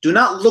 Do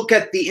not look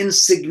at the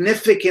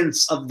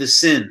insignificance of the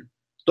sin.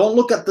 Don't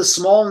look at the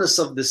smallness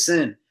of the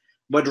sin,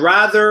 but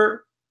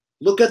rather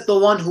look at the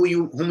one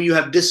whom you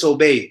have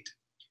disobeyed.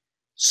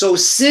 So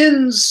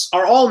sins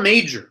are all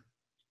major,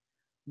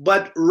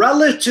 but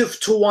relative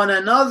to one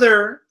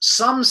another,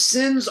 some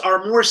sins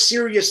are more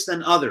serious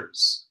than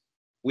others.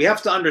 We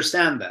have to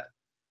understand that.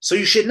 So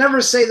you should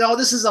never say, oh,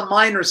 this is a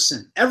minor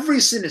sin. Every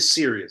sin is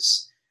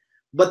serious.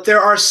 But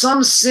there are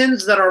some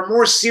sins that are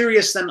more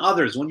serious than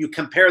others when you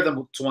compare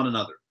them to one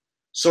another.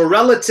 So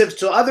relative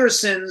to other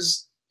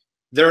sins,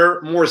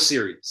 they're more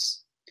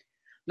serious.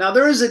 Now,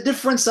 there is a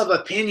difference of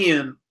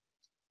opinion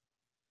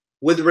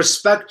with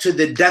respect to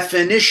the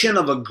definition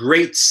of a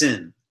great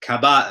sin,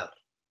 kaba'ir.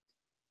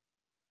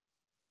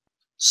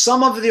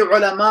 Some of the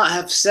ulama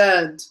have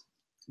said,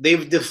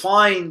 they've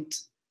defined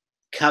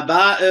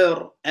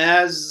kaba'ir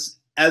as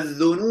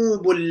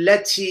الذنوب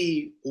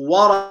التي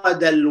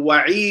ورد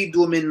الوعيد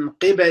من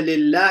قبل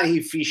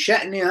الله في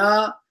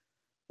شأنها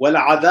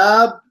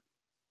والعذاب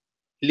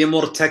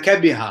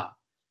لمرتكبها.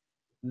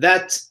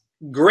 That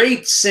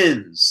great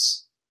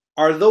sins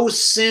are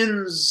those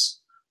sins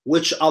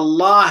which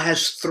Allah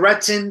has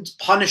threatened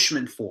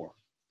punishment for.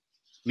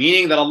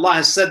 Meaning that Allah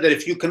has said that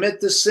if you commit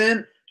this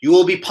sin, you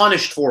will be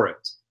punished for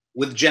it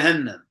with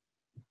Jahannam.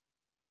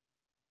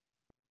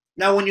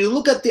 Now, when you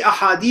look at the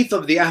ahadith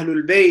of the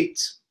Ahlul Bayt,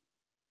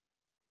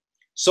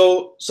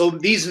 so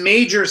these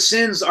major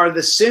sins are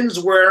the sins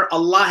where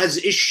Allah has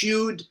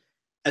issued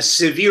a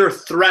severe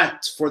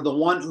threat for the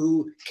one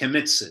who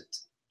commits it.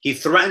 He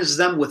threatens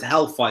them with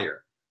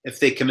hellfire if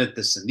they commit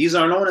the sin. These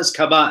are known as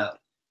kaba'ir,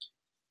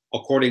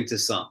 according to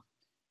some.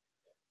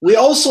 We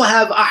also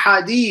have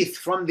ahadith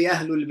from the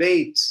Ahlul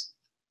Bayt,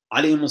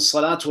 alayhimus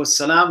salatu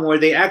wassalam, where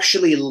they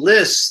actually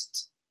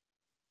list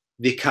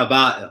the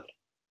kaba'ir,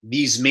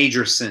 these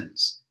major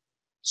sins.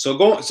 So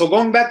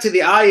going back to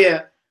the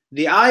ayah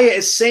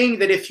is saying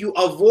that if you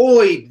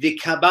avoid the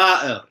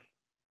kaba'ir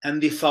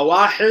and the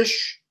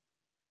fawahish,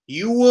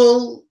 you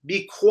will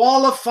be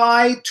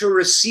qualified to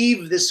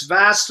receive this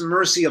vast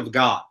mercy of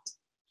God.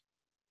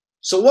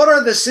 So what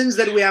are the sins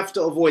that we have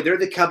to avoid? They're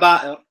the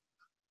kaba'ir.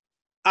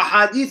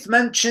 Ahadith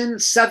mention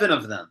 7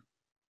 of them.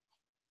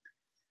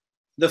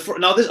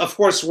 Now this, of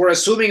course, we're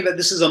assuming that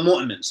this is a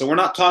mu'min. So we're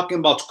not talking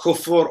about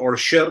kufr or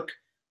shirk.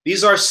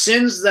 These are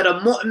sins that a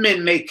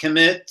mu'min may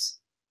commit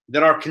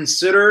that are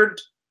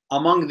considered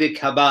among the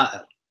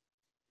kaba'ir.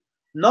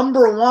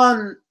 Number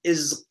 1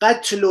 is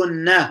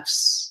qatlun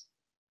nafs,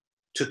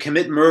 to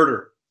commit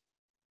murder.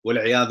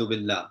 Wal-'iyadhu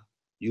billah.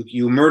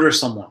 You murder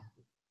someone.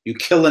 You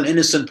kill an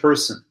innocent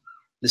person.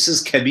 This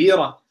is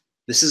kabira.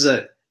 This is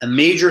a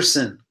major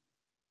sin.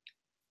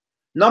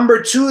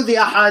 Number 2, the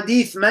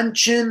ahadith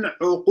mention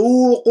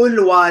uququl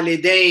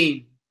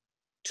walidain,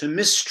 to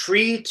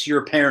mistreat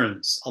your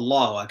parents.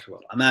 Allahu Akbar.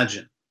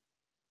 Imagine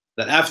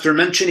that after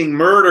mentioning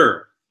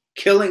murder,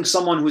 killing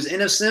someone who's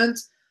innocent,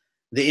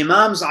 the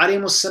Imams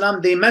alayhimus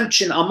salam, they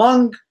mention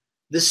among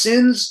the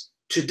sins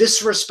to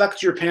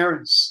disrespect your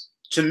parents,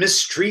 to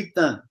mistreat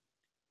them.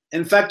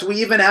 In fact, we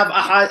even have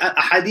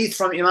a hadith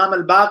from Imam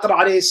al-Baqir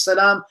alayhi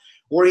salam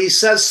where he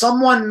says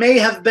someone may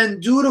have been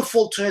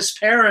dutiful to his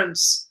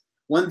parents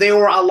when they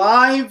were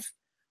alive,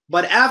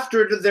 but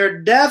after their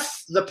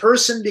death, the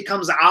person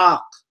becomes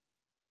aaq.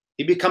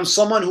 He becomes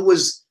someone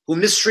who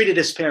mistreated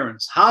his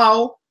parents.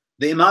 How?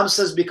 The Imam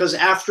says because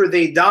after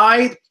they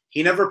died,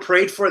 he never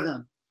prayed for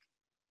them.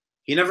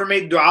 He never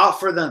made dua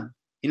for them.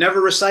 He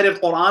never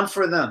recited Quran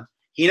for them.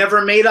 He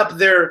never made up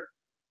their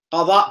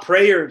qada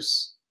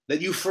prayers, that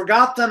you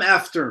forgot them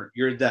after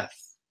your death.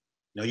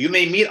 Now, you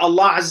may meet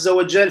Allah Azza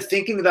wa Jal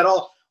thinking that,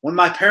 oh, when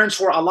my parents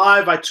were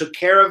alive, I took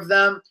care of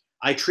them,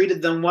 I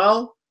treated them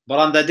well, but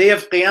on the day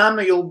of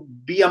Qiyamah, you'll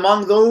be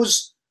among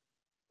those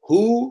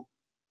who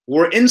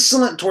were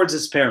insolent towards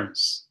his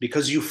parents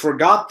because you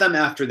forgot them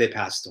after they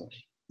passed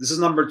away. This is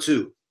number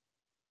 2.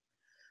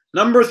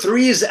 Number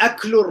 3 is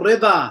aklur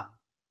riba,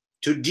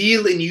 to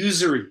deal in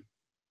usury.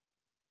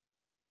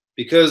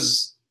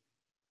 Because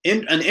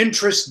in an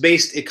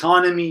interest-based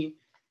economy,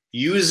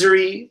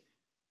 usury,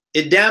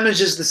 it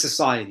damages the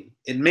society.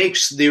 It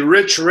makes the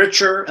rich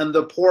richer and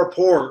the poor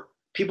poor.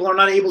 People are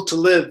not able to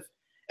live.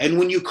 And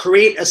when you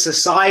create a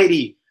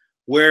society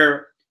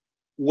where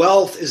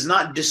wealth is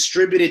not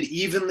distributed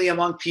evenly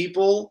among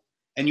people,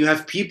 and you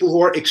have people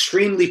who are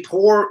extremely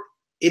poor,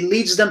 it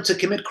leads them to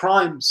commit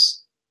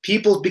crimes.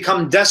 People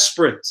become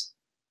desperate.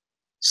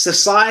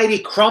 Society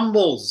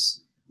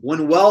crumbles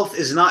when wealth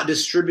is not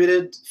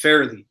distributed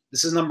fairly.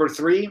 This is number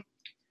 3.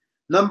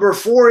 Number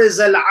 4 is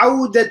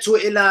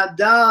al-'awdatu ila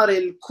dar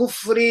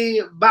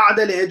al-kufri ba'da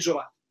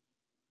al-hijrah.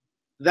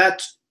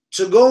 That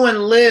to go and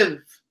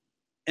live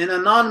in a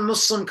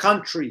non-Muslim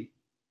country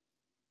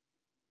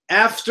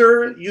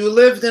after you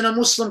lived in a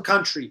Muslim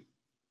country,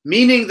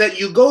 meaning that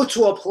you go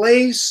to a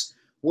place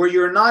where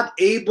you're not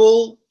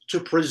able to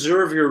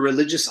preserve your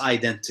religious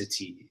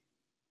identity.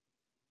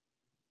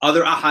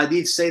 Other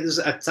ahadith say this,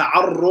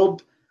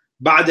 at-ta'arrub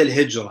ba'd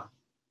al-hijrah,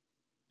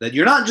 that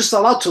you're not just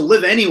allowed to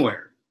live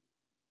anywhere.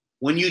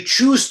 When you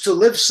choose to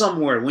live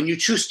somewhere, when you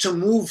choose to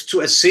move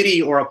to a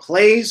city or a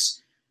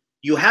place,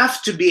 you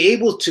have to be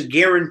able to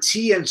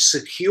guarantee and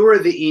secure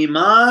the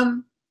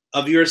iman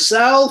of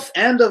yourself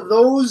and of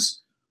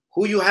those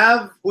who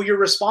you're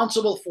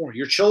responsible for,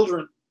 your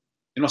children.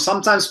 You know,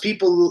 sometimes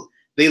people,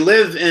 they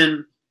live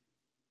in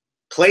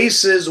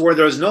places where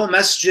there's no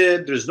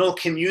masjid, there's no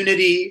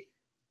community,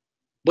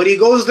 but he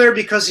goes there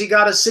because he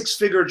got a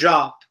 6-figure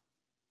job.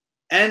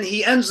 And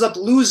he ends up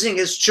losing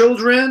his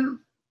children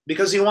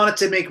because he wanted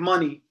to make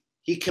money.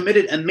 He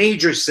committed a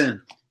major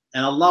sin,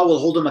 and Allah will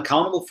hold him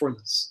accountable for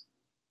this.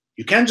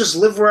 You can't just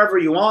live wherever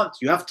you want.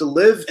 You have to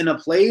live in a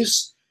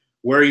place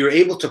where you're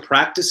able to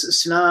practice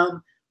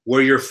Islam,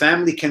 where your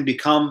family can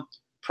become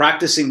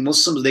practicing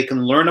Muslims. They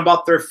can learn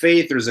about their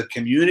faith. There's a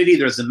community,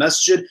 there's a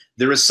masjid,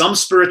 there is some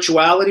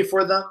spirituality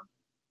for them.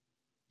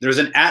 There's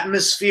an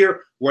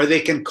atmosphere where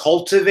they can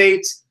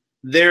cultivate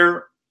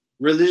their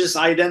religious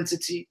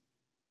identity.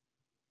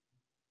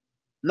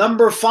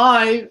 Number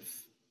 5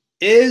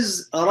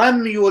 is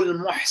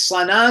ramyul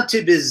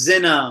muhsanati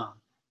bizina,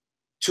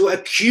 to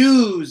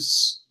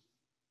accuse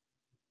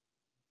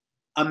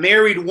a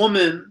married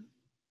woman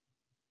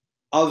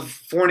of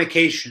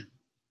fornication.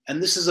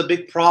 And this is a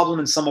big problem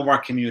in some of our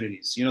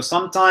communities. You know,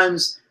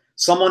 sometimes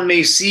someone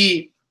may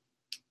see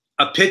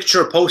a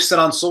picture posted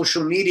on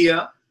social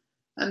media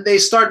and they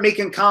start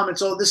making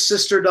comments, oh, this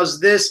sister does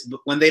this, but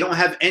when they don't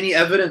have any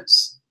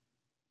evidence.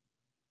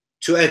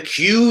 To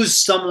accuse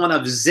someone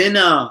of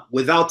zina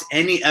without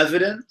any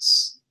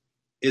evidence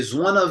is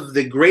one of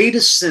the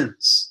greatest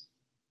sins.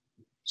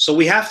 So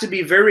we have to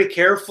be very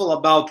careful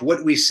about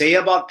what we say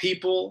about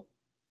people.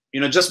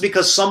 You know, just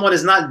because someone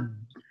is not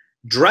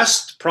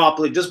dressed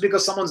properly, just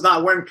because someone's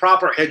not wearing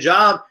proper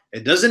hijab,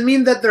 it doesn't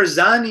mean that they're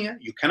zaniya.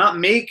 You cannot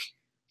make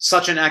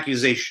such an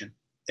accusation.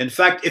 In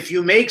fact, if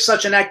you make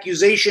such an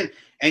accusation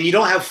and you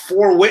don't have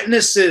 4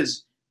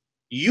 witnesses,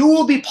 you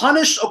will be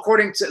punished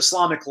according to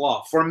Islamic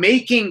law for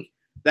making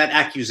that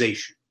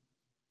accusation.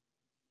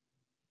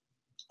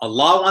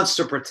 Allah wants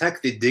to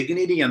protect the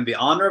dignity and the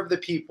honor of the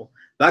people.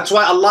 That's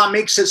why Allah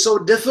makes it so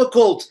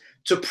difficult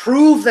to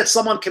prove that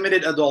someone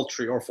committed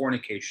adultery or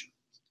fornication.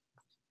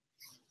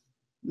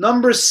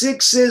 Number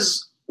 6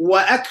 is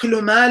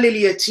وَأَكْلُ مَالِ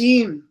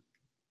الْيَتِيمِ,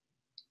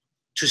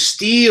 to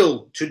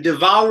steal, to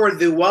devour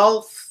the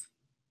wealth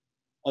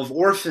of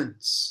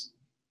orphans,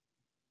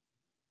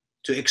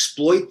 to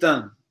exploit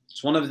them.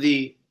 It's one of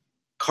the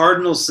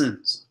cardinal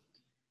sins.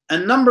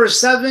 And number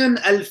 7,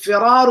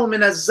 الْفِرَارُ مِنَ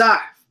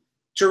الزَّحْفِ,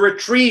 to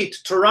retreat,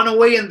 to run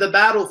away in the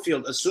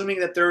battlefield, assuming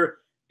that they're,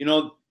 you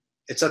know,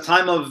 it's a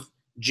time of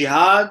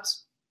jihad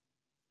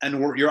and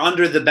you're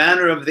under the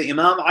banner of the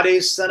Imam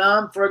alayhi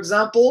salam, for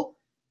example,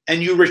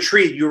 and you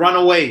retreat, you run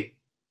away,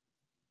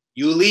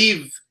 you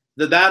leave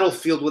the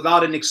battlefield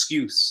without an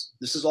excuse.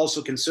 This is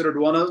also considered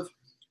one of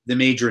the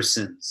major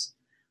sins.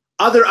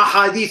 Other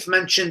ahadith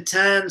mention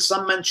 10,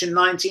 some mention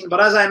 19, but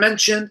as I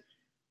mentioned,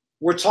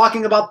 we're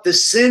talking about the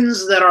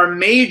sins that are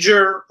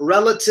major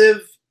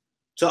relative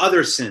to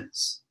other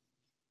sins.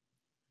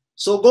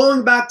 So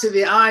going back to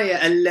the ayah,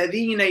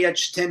 الَّذِينَ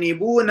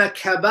يَجْتَنِبُونَ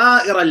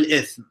كَبَائِرَ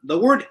الْإِثْمِ. The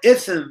word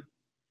ithm,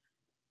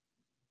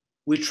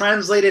 we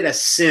translate it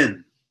as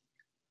sin.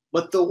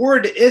 But the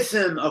word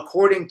ithm,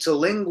 according to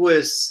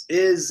linguists,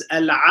 is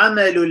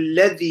الْعَمَلُ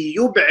الَّذِي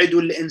يُبْعِدُ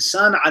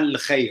الْإِنسَانَ عَنْ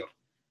الْخَيْرِ.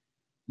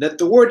 That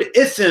the word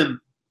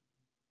ithm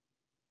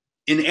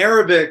in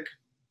Arabic,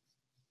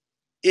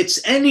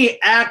 it's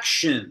any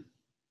action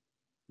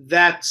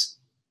that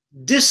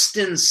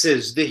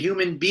distances the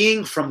human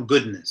being from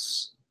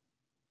goodness,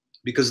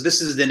 because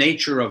this is the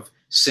nature of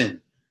sin.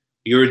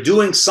 You're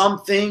doing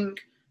something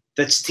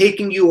that's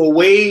taking you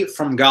away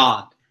from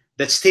God,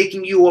 that's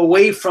taking you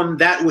away from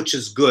that which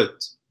is good.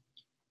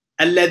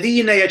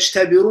 الَّذِينَ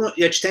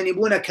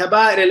يَجْتَنِبُونَ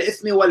كَبَائِرَ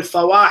الْإِثْمِ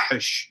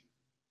وَالْفَوَاحِشِ.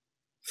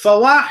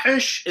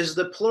 Fawahish is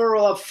the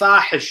plural of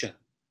fahisha.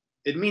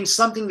 It means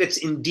something that's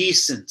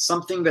indecent,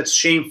 something that's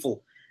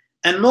shameful.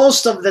 And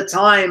most of the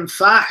time,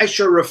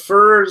 fahisha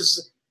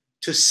refers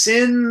to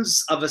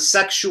sins of a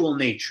sexual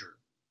nature.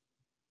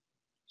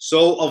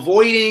 So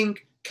avoiding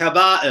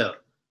kaba'ir,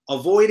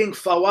 avoiding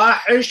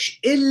fawahish,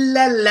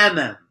 illa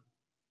lamam.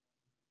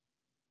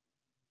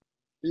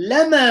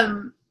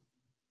 Lamam,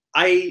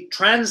 I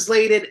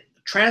translated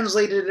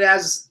it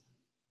as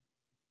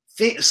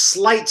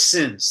slight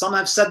sins. Some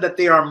have said that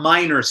they are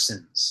minor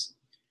sins.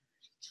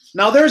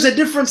 Now there's a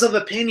difference of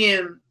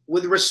opinion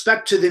with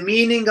respect to the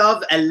meaning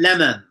of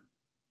al-lamam.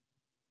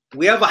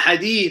 We have a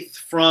hadith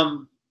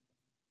from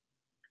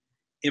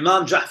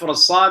Imam Ja'far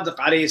al-Sadiq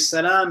alayhi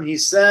salam. He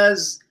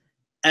says,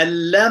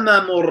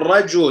 al-lamamu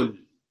ar-rajul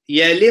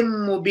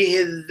yalimmu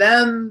bihi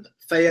al-dhanb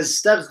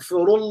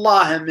fayastaghfiru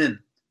Allah min.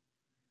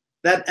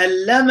 that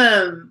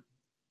al-lamam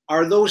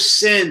are those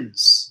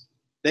sins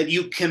that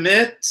you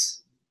commit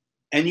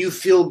and you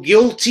feel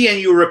guilty and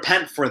you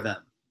repent for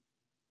them.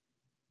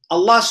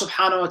 Allah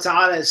subhanahu wa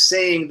ta'ala is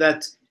saying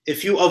that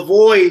if you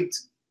avoid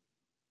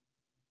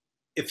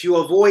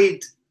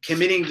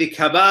committing the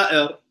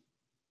kaba'ir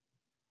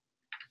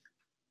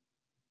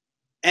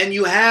and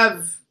you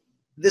have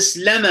this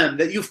lamam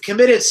that you've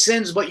committed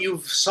sins but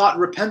you've sought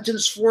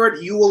repentance for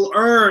it, you will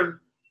earn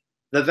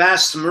the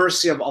vast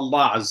mercy of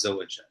Allah Azza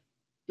wa Jal.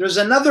 There's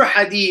another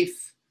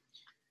hadith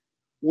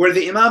where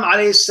the Imam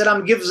alayhi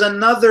salam gives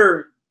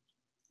another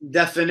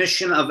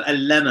definition of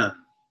al-lamam.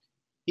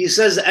 He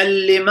says,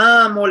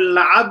 al-limam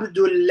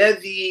al-abdu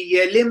alladhi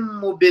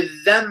yalimmu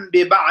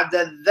bil-dhanbi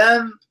ba'da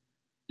al-dhanb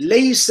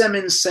laysa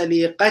min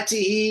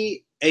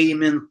saliqatihi ay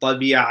min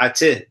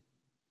tabi'atihi.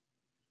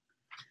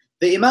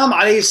 The Imam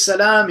alayhi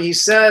salam, he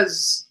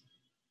says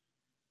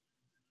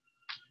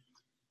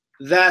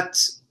that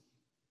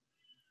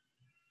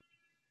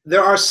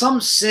there are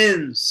some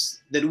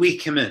sins that we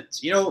commit.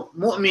 You know,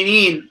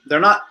 mu'mineen, they're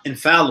not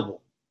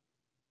infallible.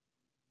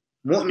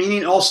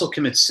 Mu'mineen also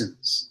commit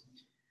sins.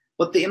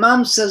 But the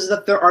Imam says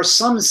that there are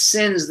some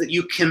sins that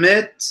you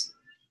commit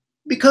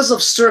because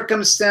of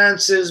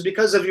circumstances,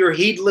 because of your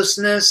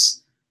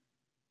heedlessness,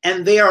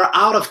 and they are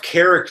out of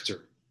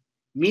character.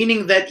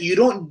 Meaning that you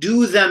don't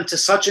do them to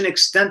such an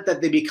extent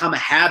that they become a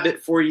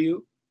habit for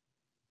you.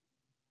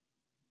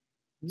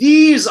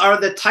 These are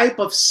the type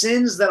of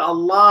sins that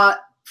Allah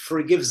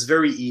forgives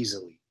very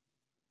easily.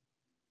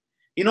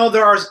 You know,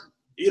 there are,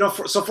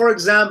 so for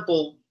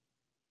example,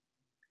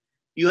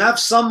 you have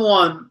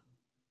someone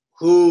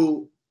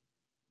who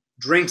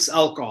drinks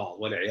alcohol,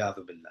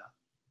 wal-'iyadhu billah,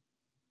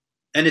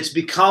 and it's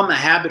become a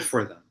habit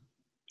for them.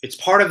 It's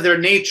part of their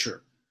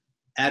nature.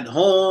 At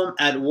home,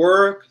 at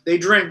work, they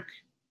drink.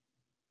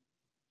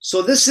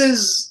 So this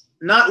is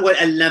not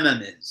what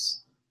al-lamam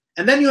is.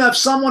 And then you have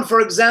someone,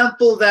 for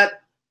example,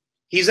 that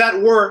he's at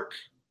work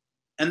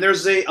and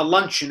there's a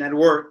luncheon at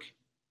work.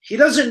 He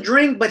doesn't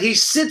drink, but he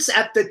sits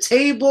at the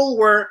table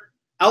where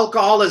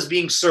alcohol is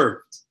being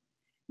served.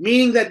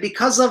 Meaning that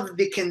because of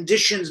the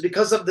conditions,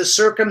 because of the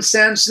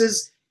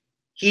circumstances,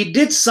 he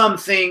did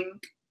something.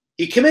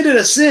 He committed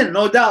a sin,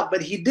 no doubt,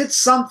 but he did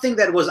something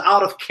that was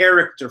out of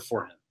character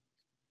for him.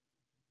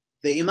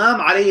 The Imam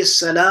alayhi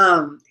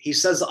salam, he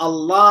says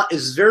Allah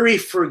is very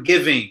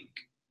forgiving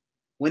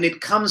when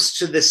it comes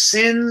to the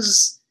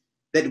sins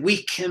that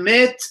we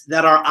commit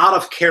that are out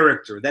of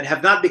character, that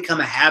have not become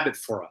a habit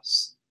for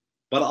us.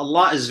 But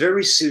Allah is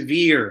very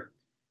severe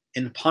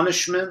in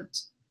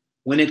punishment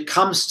when it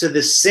comes to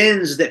the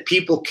sins that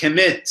people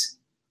commit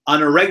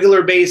on a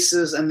regular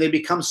basis and they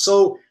become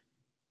so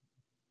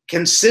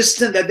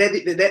consistent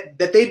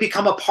that they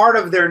become a part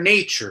of their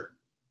nature.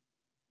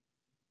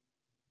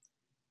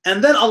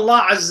 And then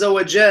Allah Azza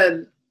wa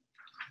Jal,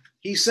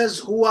 He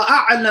says, هُوَ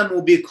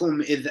أَعْلَمُ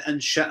بِكُمْ إِذْ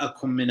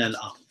أَنْشَأَكُمْ مِنَ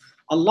الْأَرْضِ.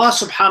 Allah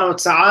subhanahu wa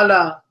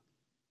ta'ala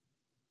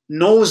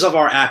knows of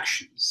our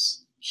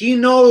actions. He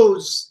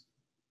knows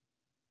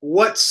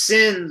what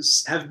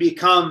sins have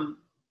become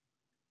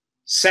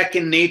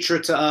second nature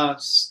to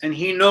us. And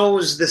He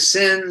knows the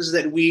sins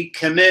that we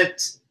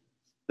commit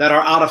that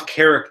are out of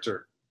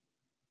character.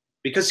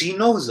 Because He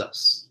knows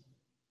us.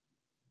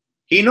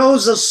 He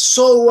knows us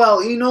so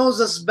well. He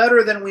knows us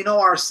better than we know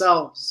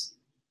ourselves.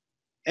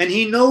 And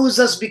He knows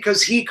us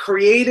because He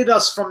created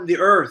us from the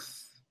earth.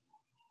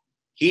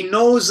 He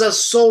knows us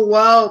so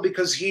well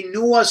because He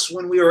knew us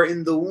when we were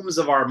in the wombs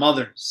of our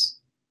mothers.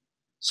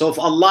 So if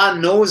Allah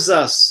knows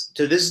us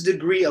to this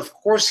degree, of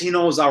course He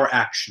knows our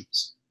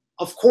actions.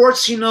 Of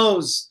course He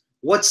knows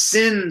what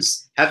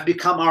sins have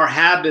become our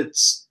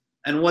habits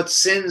and what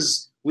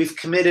sins we've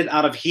committed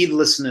out of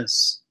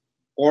heedlessness,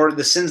 or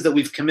the sins that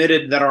we've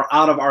committed that are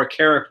out of our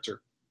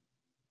character.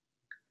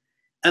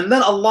 And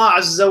then Allah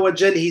Azza wa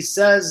Jal, He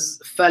says,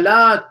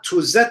 فَلَا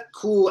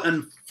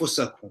تُزَكُّوا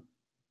أَنفُسَكُمْ.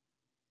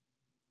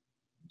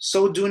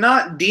 So do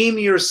not deem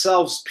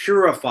yourselves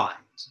purified.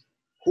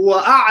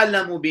 هُوَ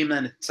أَعْلَمُ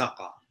بِمَنِ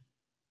اتَّقَى.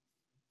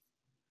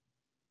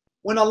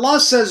 When Allah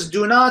says,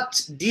 do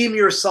not deem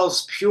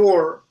yourselves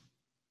pure,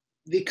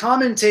 the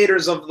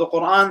commentators of the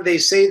Quran, they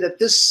say that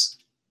this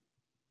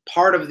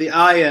part of the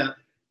ayah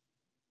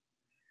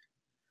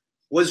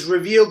was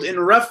revealed in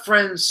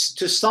reference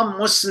to some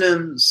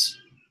Muslims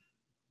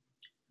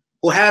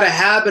who had a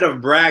habit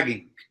of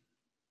bragging.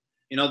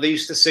 You know, they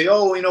used to say,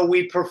 oh, you know,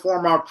 we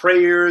perform our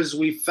prayers,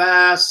 we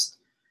fast,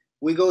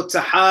 we go to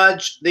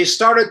Hajj. They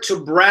started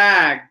to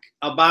brag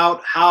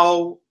about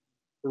how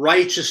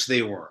righteous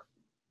they were.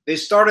 They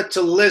started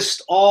to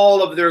list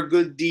all of their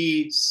good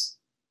deeds.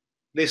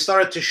 They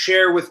started to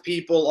share with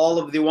people all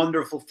of the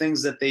wonderful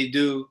things that they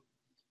do.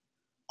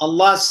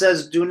 Allah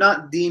says, do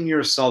not deem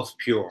yourself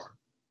pure.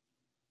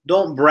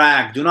 Don't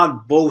brag. Do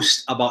not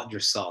boast about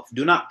yourself.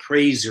 Do not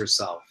praise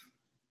yourself.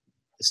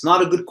 It's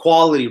not a good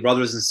quality,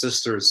 brothers and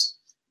sisters,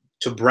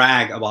 to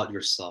brag about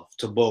yourself,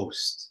 to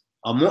boast.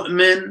 A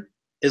mu'min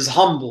is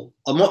humble.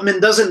 A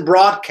mu'min doesn't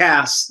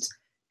broadcast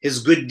his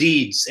good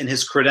deeds and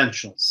his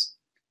credentials.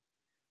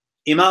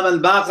 Imam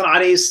al-Baqir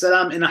alayhi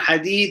salam in a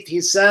hadith,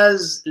 he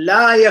says,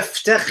 لا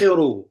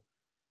يفتخر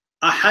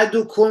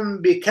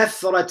أحدكم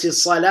بكثرة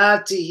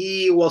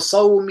صلاته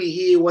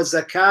وصومه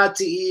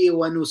وزكاته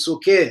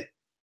ونسكه.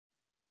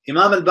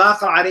 Imam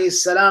al-Baqir alayhi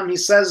salam, he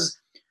says,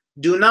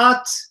 do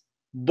not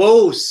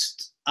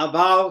boast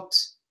about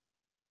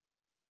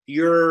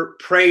your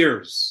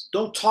prayers.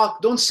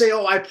 Don't say,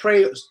 oh, I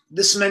pray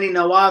this many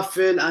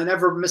nawafil, I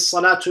never miss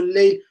salatul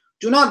layl.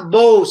 Do not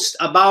boast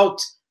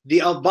about the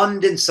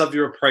abundance of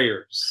your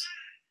prayers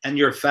and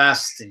your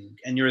fasting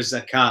and your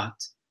zakat.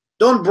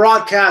 Don't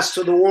broadcast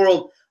to the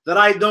world that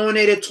I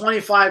donated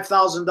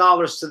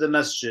 $25,000 to the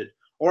masjid,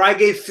 or I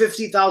gave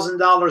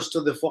 $50,000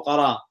 to the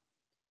fuqara.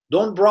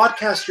 Don't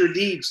broadcast your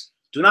deeds.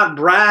 Do not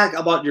brag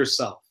about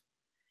yourself.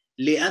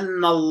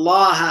 لِأَنَّ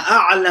اللَّهَ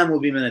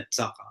أَعْلَمُ بِمَنِ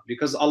اتَّقَى.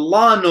 Because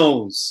Allah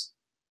knows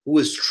who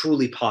is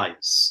truly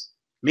pious.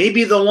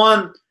 Maybe the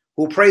one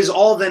who prays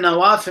all the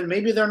nawafil,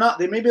 maybe they're not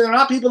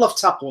people of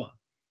taqwa.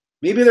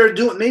 Maybe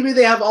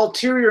they have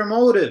ulterior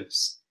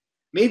motives.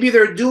 Maybe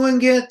they're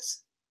doing it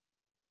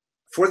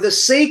for the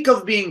sake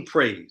of being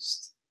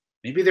praised.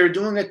 Maybe they're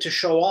doing it to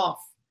show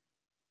off.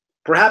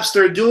 Perhaps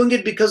they're doing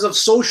it because of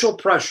social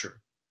pressure.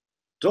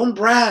 Don't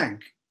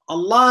brag.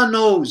 Allah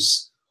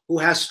knows who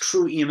has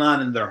true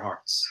iman in their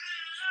hearts.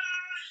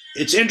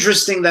 It's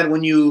interesting that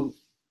when you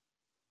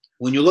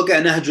look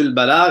at Najm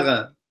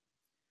al-Balagha,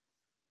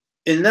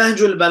 in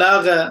Najm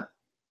al-Balagha,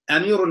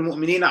 Amir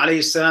al-Mu'mineen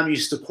alayhi salam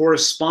used to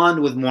correspond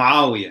with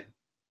Muawiyah.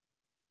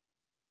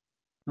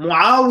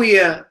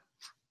 Muawiyah,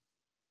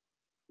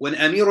 when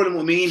Amir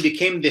al-Mu'mineen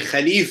became the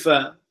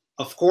Khalifa,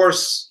 of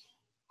course,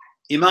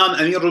 Imam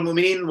Amir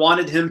al-Mu'mineen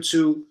wanted him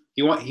to,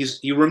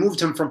 he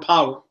removed him from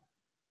power.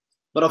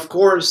 But of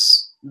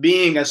course,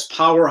 being as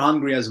power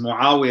hungry as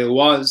Muawiyah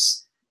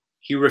was,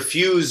 he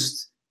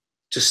refused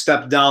to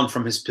step down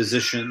from his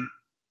position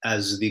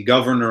as the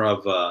governor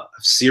of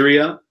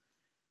Syria.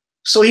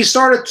 So he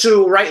started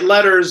to write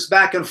letters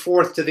back and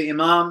forth to the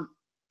Imam,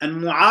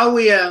 and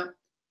Muawiyah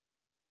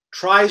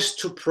tries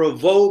to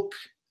provoke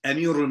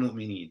Amir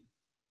al-Mu'mineen.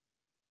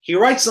 He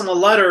writes him a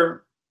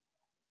letter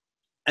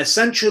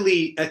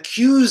essentially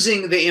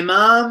accusing the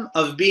Imam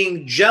of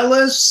being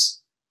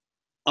jealous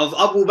of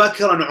Abu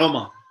Bakr and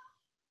Umar,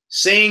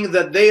 saying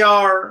that they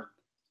are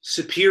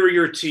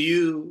superior to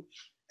you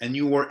and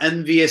you were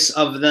envious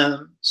of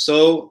them.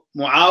 So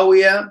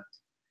Muawiyah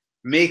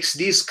makes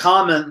these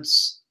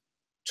comments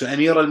to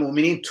Amir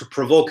al-Mu'mineen to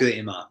provoke the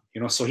Imam.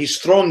 So he's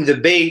throwing the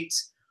bait,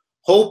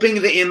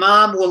 hoping the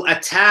Imam will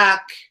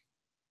attack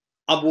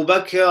Abu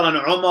Bakr and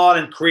Umar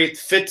and create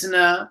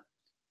fitna.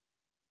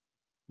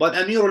 But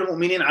Amir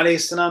al-Mu'mineen alayhi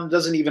salam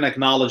doesn't even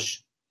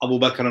acknowledge Abu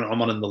Bakr and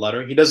Umar in the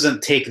letter. He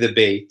doesn't take the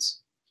bait.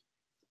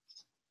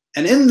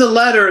 And in the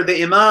letter,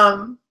 the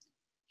Imam,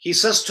 he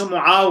says to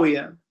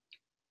Muawiyah,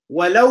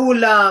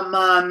 وَلَوْلَا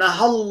مَا نَهَى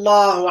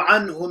اللَّهُ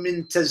عَنْهُ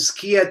مِنْ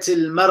تَزْكِيَةِ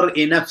الْمَرْءِ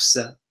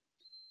نَفْسَهُ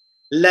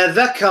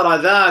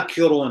لَذَكَرَ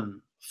ذَاكِرٌ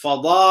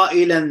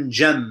فَضَائِلًا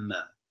جَمَّ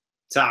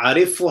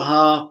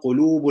تَعْرِفُهَا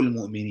قُلُوبُ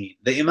الْمُؤْمِنِينَ.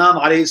 The Imam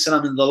alayhi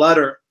salam in the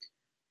letter,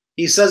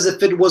 he says,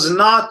 if it was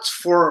not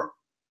for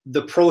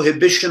the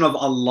prohibition of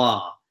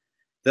Allah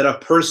that a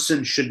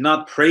person should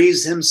not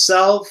praise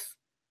himself,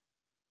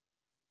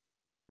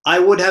 I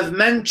would have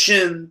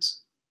mentioned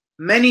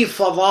many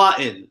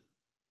fada'il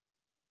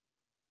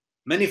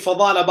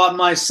about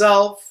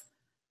myself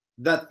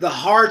that the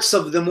hearts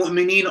of the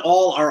mu'mineen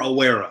all are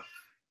aware of.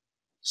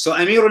 So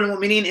Amir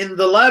al-Mu'mineen in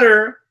the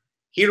letter,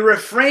 he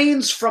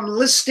refrains from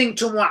listing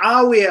to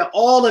Muawiyah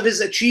all of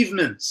his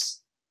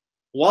achievements.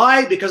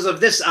 Why? Because of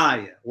this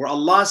ayah, where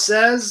Allah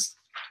says,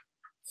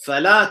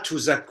 فَلَا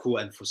تُزَكُّوا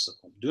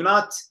أَنفُسَكُمْ. Do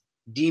not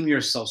deem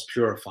yourselves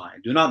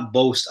purified. Do not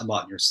boast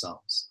about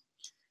yourselves.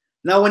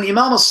 Now, when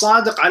Imam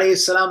al-Sadiq alayhi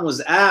salam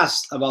was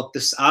asked about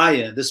this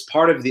ayah, this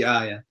part of the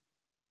ayah,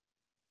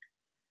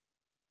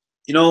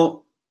 he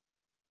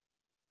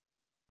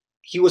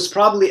was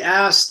probably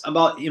asked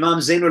about Imam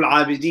Zainul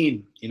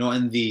Abidin.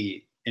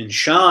 In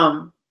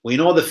Sham, we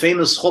know the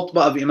famous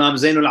khutbah of Imam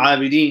Zainul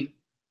Abidin,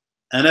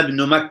 أَنَا ابْنُ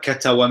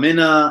مَكَّةَ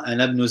وَمِنَا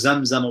أَنَا ابْنُ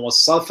زَمْزَمَ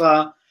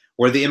وَالصَّفَا,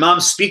 where the Imam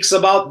speaks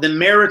about the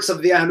merits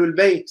of the Ahlul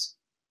Bayt.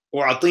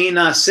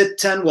 أُعْطِينَا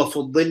سِتًّا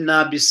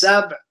وَفُضِّلْنَا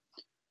بِسَبْعٍ.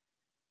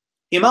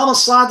 Imam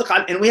al-Sadiq,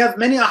 and we have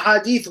many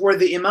ahadith where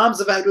the Imams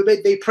of Ahlul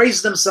Bayt, they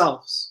praise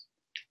themselves.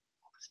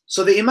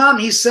 So the Imam,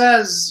 he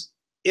says,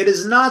 it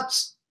is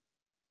not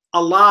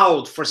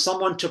allowed for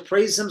someone to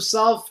praise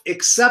himself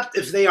except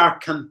if they are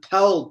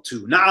compelled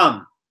to.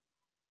 Na'am.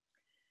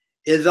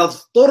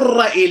 إِذَا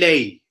اضْطُرَّ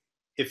إِلَيْهِ.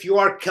 If you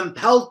are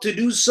compelled to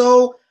do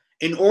so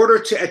in order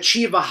to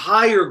achieve a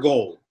higher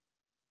goal.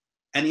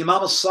 And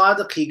Imam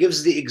al-Sadiq, he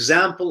gives the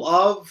example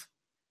of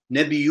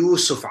Nabi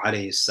Yusuf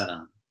alayhi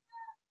salam.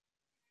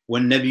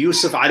 When Nabi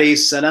Yusuf alayhi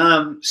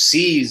salam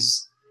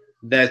sees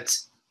that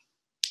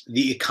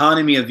the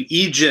economy of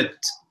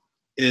Egypt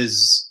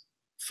is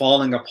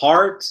falling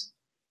apart,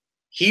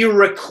 he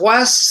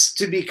requests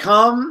to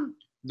become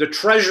the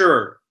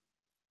treasurer.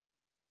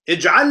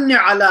 اجعلني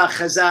على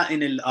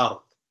خزائن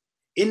الأرض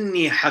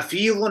إني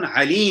حفيظ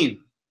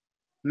عليم.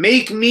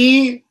 Make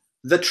me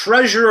the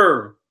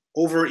treasurer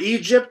over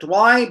Egypt.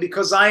 Why?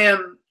 Because I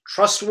am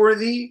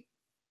trustworthy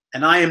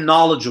and I am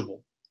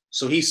knowledgeable.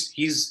 So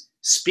he's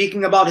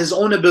speaking about his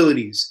own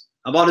abilities,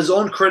 about his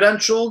own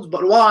credentials.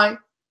 But why?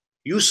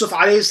 Yusuf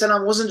alayhi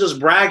salam wasn't just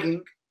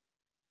bragging.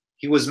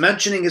 He was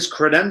mentioning his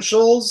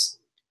credentials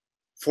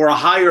for a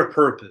higher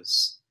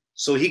purpose,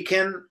 so he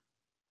can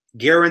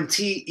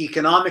guarantee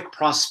economic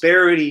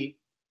prosperity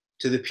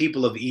to the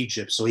people of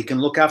Egypt. So he can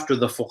look after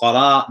the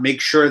fuqara, make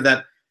sure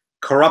that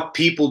corrupt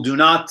people do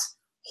not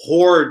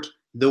hoard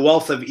the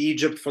wealth of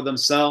Egypt for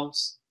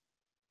themselves.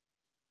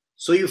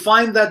 So you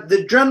find that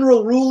the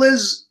general rule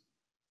is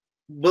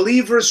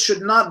believers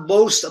should not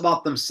boast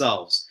about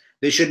themselves.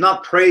 They should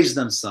not praise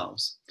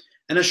themselves.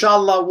 And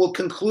inshallah, we'll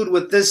conclude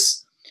with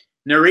this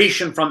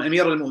narration from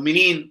Amir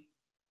al-Mu'mineen,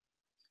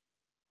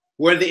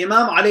 where the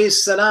Imam alayhi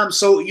salam,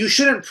 so you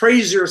shouldn't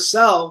praise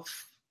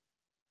yourself,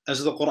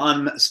 as the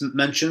Quran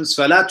mentions,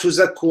 فَلَا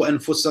تُزَكُّوا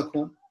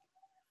أَنفُسَكُمْ.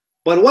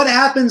 But what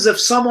happens if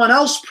someone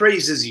else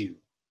praises you?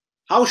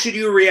 How should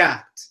you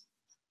react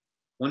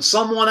when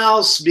someone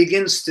else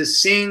begins to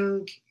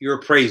sing your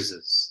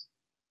praises?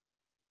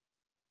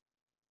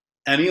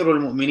 Amir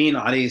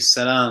al-Mu'mineen alayhi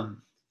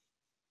salam,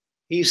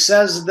 he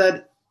says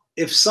that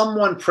if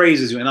someone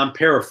praises you, and I'm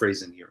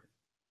paraphrasing here,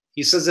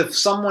 he says if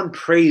someone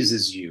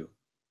praises you,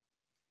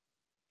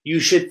 you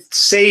should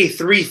say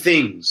three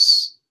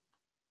things,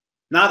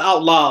 not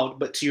out loud,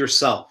 but to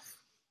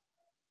yourself.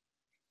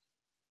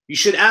 You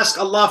should ask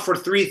Allah for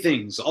three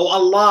things. Oh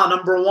Allah,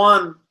 number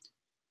one,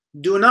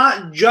 do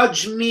not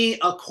judge me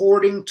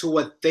according to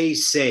what they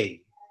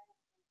say.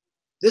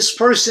 This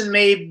person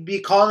may be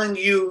calling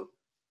you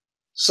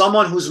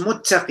someone who's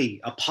muttaqi,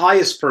 a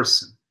pious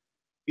person.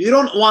 You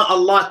don't want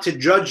Allah to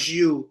judge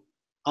you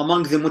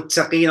among the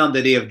muttaqeen on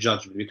the day of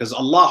judgment, because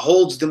Allah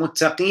holds the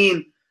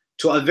muttaqeen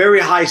to a very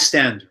high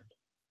standard.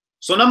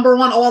 So number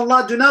one, oh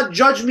Allah, do not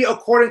judge me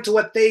according to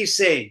what they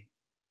say.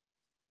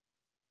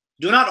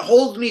 Do not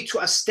hold me to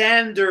a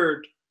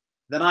standard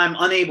that I'm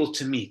unable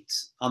to meet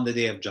on the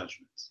day of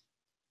judgment.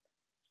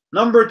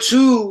 Number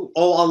two,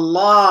 oh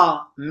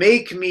Allah,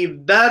 make me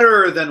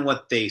better than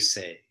what they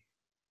say.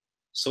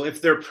 So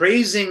if they're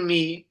praising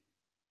me,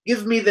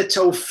 give me the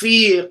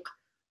tawfiq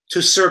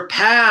to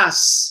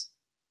surpass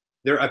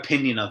their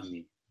opinion of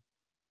me.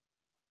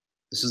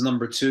 This is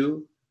number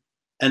two.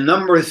 And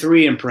number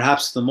three, and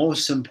perhaps the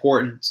most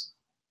important,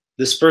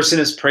 this person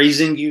is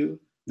praising you,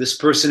 this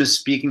person is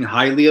speaking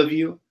highly of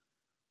you.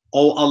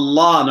 Oh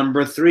Allah,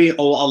 number three,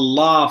 oh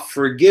Allah,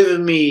 forgive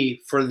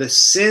me for the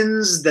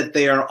sins that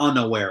they are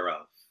unaware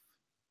of.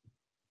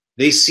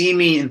 They see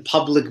me in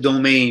public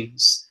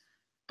domains,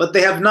 but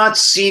they have not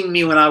seen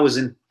me when I was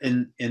in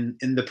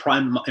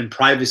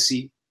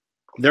privacy.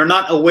 They're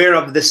not aware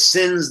of the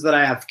sins that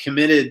I have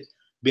committed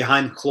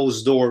behind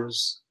closed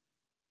doors.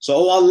 So,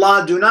 oh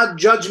Allah, do not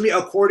judge me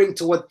according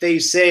to what they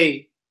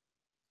say.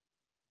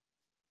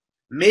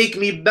 Make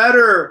me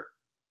better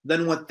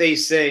than what they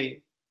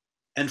say,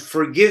 and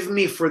forgive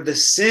me for the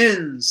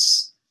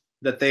sins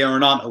that they are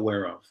not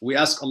aware of. We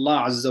ask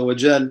Allah Azza wa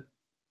Jal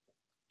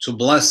to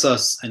bless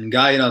us and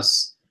guide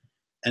us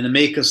and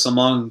make us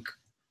among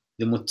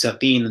the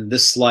muttaqeen in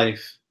this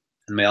life.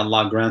 And may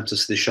Allah grant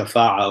us the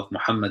shafa'ah of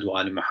Muhammad wa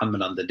ali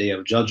Muhammad on the day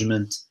of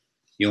judgment.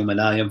 يوم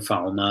لا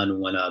ينفع مال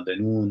ولا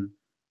بنون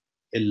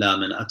إلا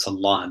من أتى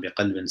الله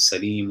بقلب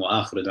سليم.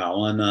 وآخر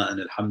دعوانا أن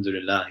الحمد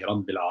لله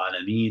رب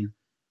العالمين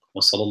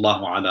وصلى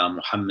الله على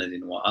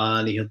محمد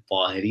وآله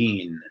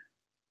الطاهرين.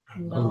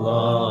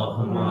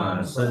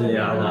 اللهم صل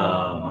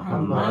على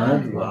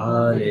محمد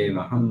وآل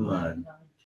محمد.